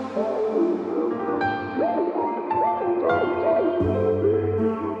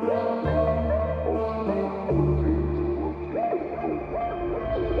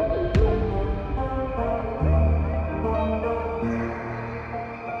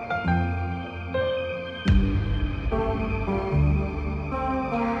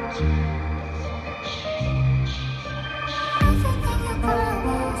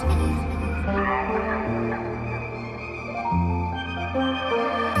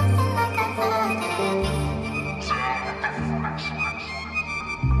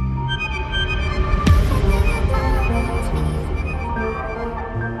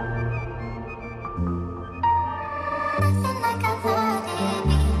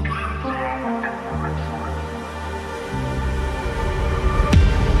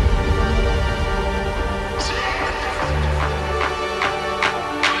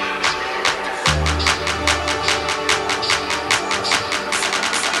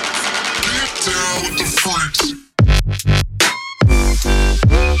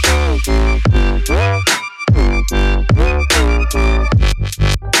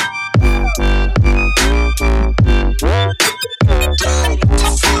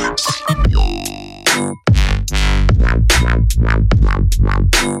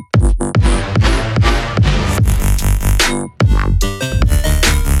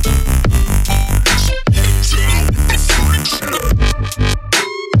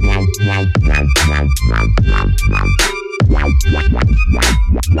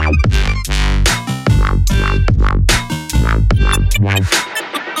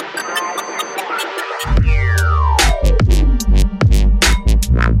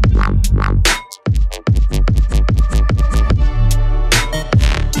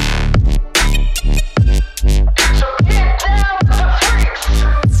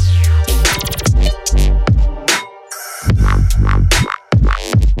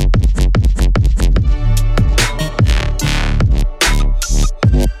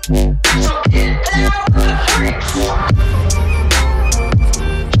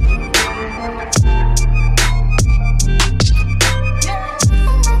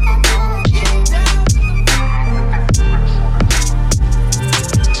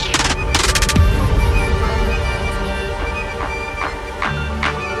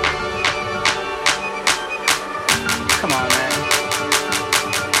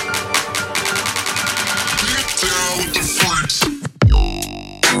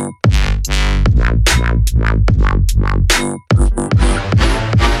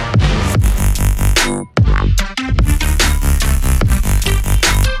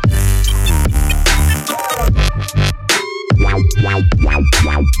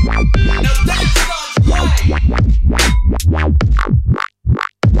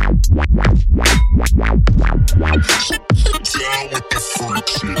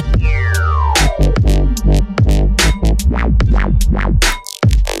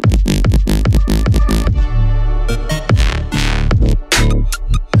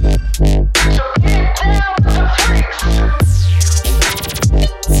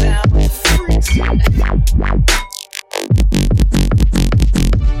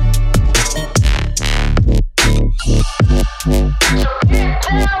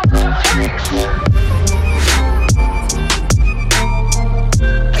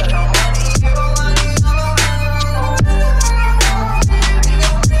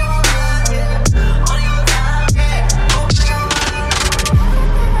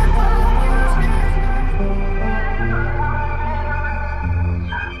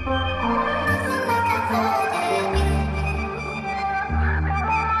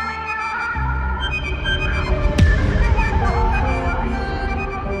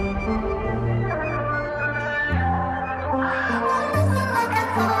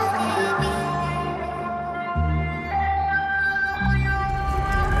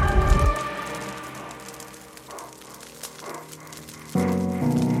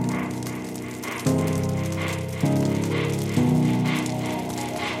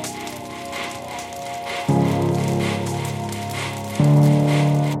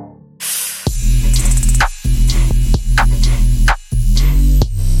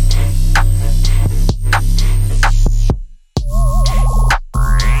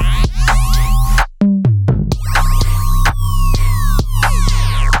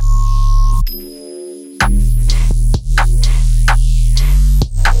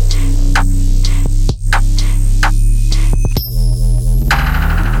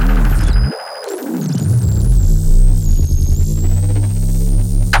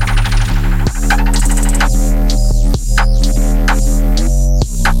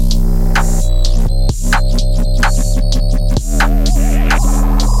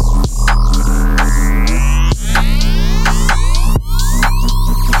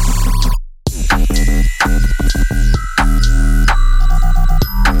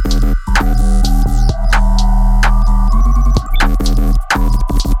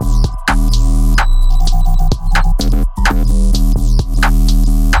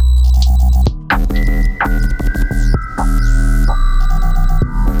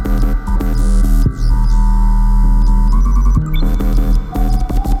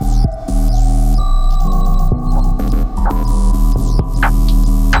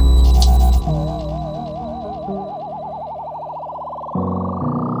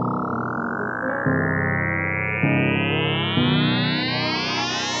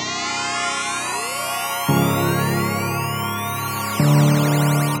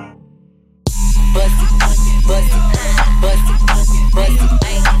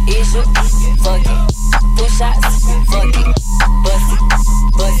 Is you fucking? 2 shots, fuck it. Bust it,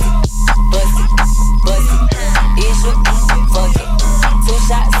 bust it, bust it, bust it. Is you fucking? 2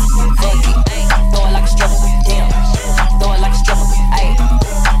 shots, fuck it. Throw it like a stripper, damn. Throw it like a stripper, ayy.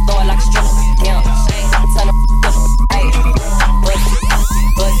 Throw it like a stripper, damn. Tell them, ayy. Bust it,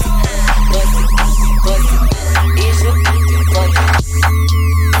 bust it, bust it, bust it. Is you fucking? Fuck it.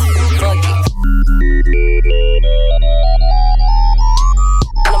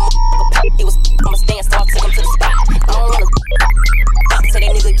 I'ma stand, so I took him to the spot. I don't wanna say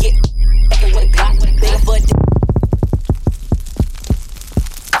that nigga get back in with a Glock, begging for a dick.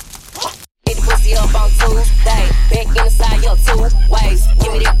 Hit the pussy up on Tuesday, back inside your 2 ways.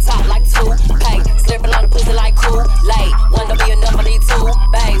 Give me that top like 2K, slurping on the pussy like Kool-Aid. One don't be enough, I need 2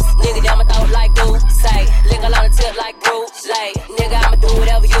 bags. Nigga down my throat like say, lick on the tip like Bruce Lay. Nigga, I'ma do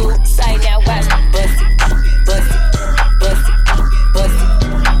whatever you say. Now watch, bust it, bust it, bust it, bust it.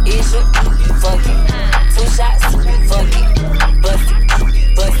 Is you fucking? 2 shots, fuck it. Bust it,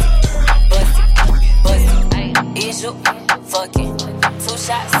 bust it, bust it, bust it. Is you fucking? 2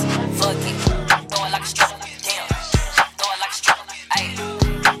 shots, fuck it. Throw it like a stripper, damn. Throw it like a stripper, ayy.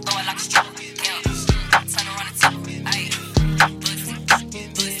 Throw it like a stripper, damn. Turn around and tip, ayy. Bust it, bust it,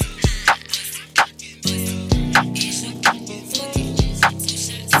 bust it, bust it. Is you fucking? 2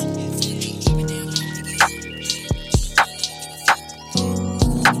 shots, fuck it. Keep it down,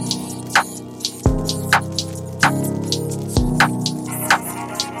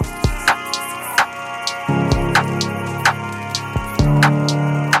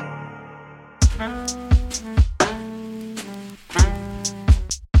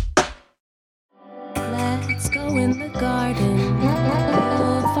 Let's go in the garden.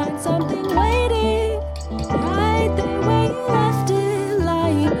 You'll find something waiting right there where you left it,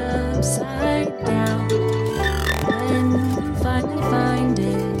 lying upside down. When you finally find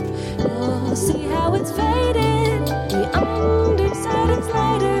it, you'll see how it's faded. The underside is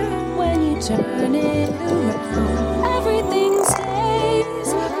lighter when you turn it around. Everything stays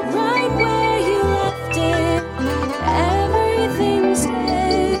right where you left it. Everything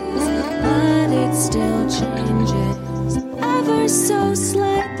stays, but it still changes ever so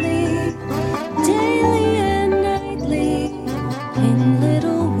slightly, daily and nightly, in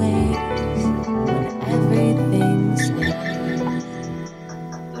little ways, when everything stays.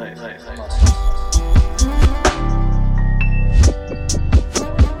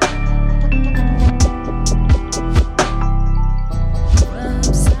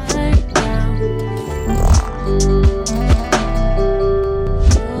 Upside down.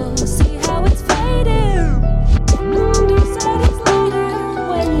 You'll see how it's fading. Underside is lighter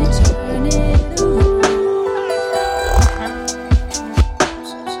when you turn it around.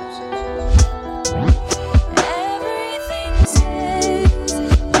 Everything stays,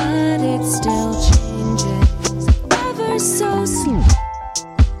 but it still changes ever so slowly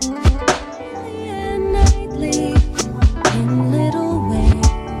and nightly, in little ways,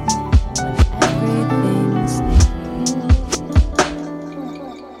 when everything stays.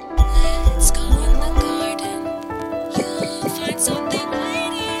 Let's go in the garden. You'll find something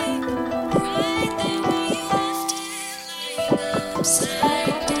waiting right there where you left it, lying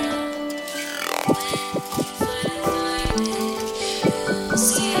upside down. When you finally find it, you'll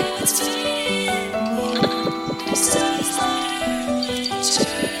see how it's fading. The underside is lighter when you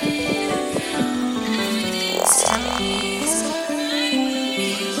turn it around. Everything stays right where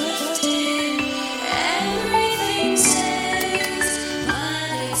you left it. Everything stays,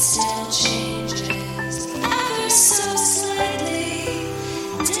 but it still changes ever so slightly,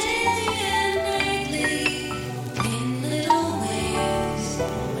 daily and nightly, in little ways,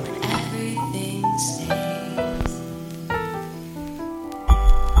 when everything stays.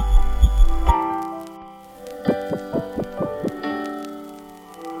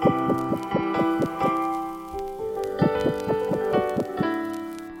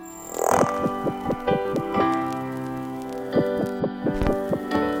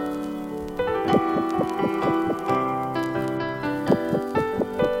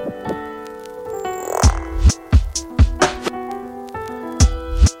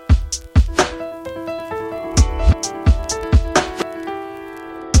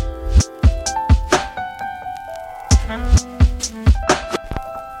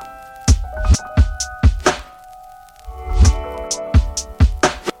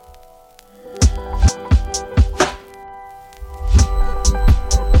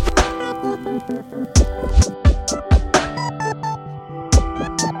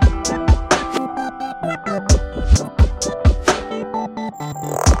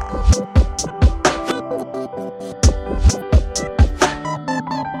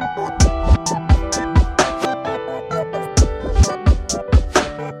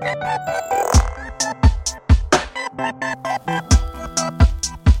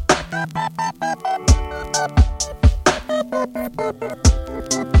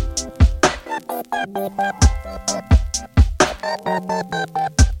 Alright.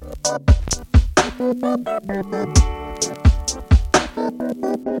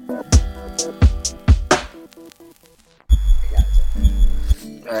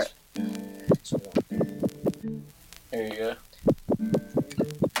 There you go.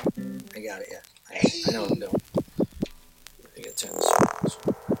 I got it, yeah. I know what I'm doing. I gotta turn this on.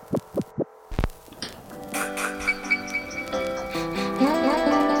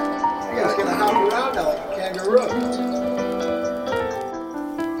 He's gonna hop around now like a kangaroo.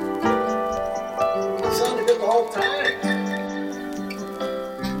 It sounded good the whole time.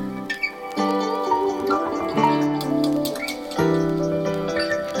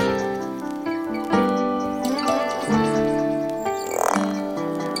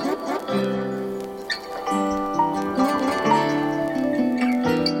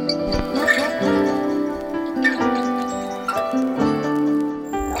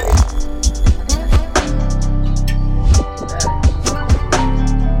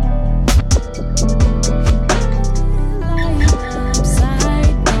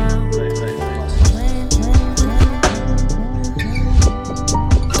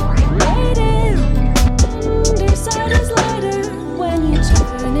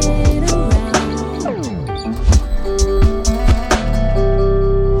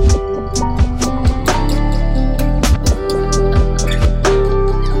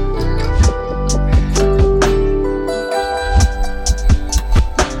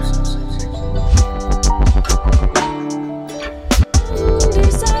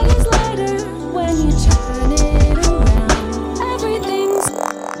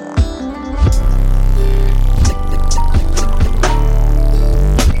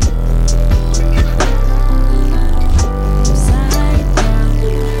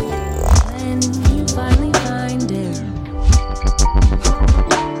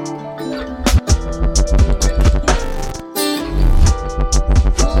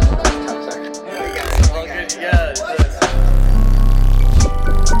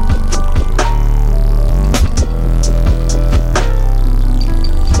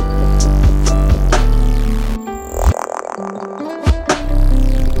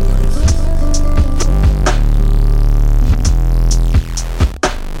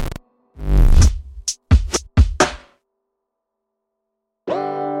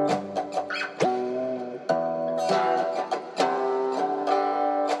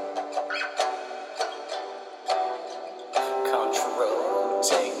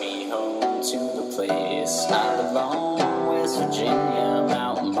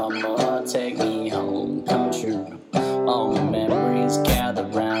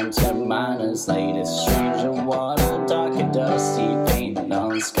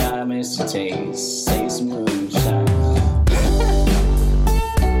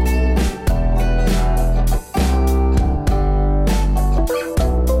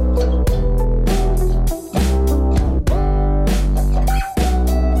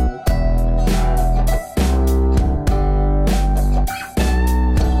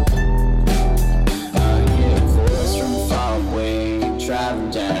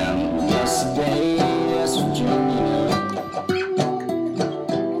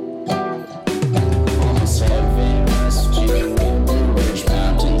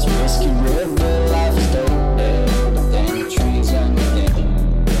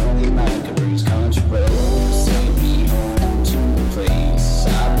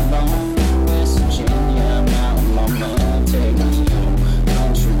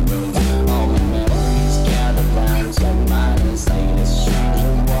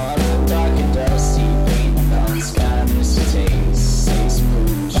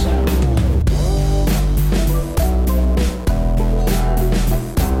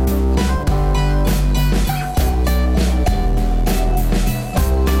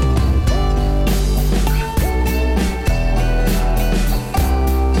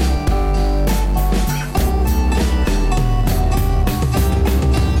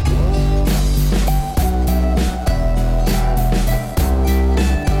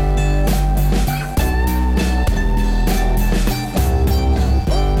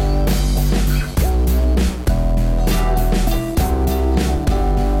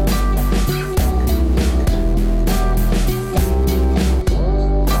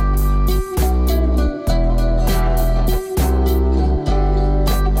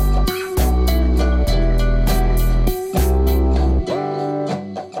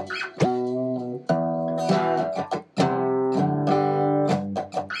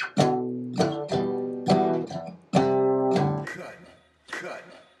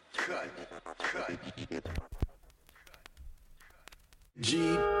 G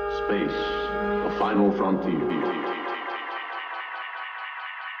space. the final frontier.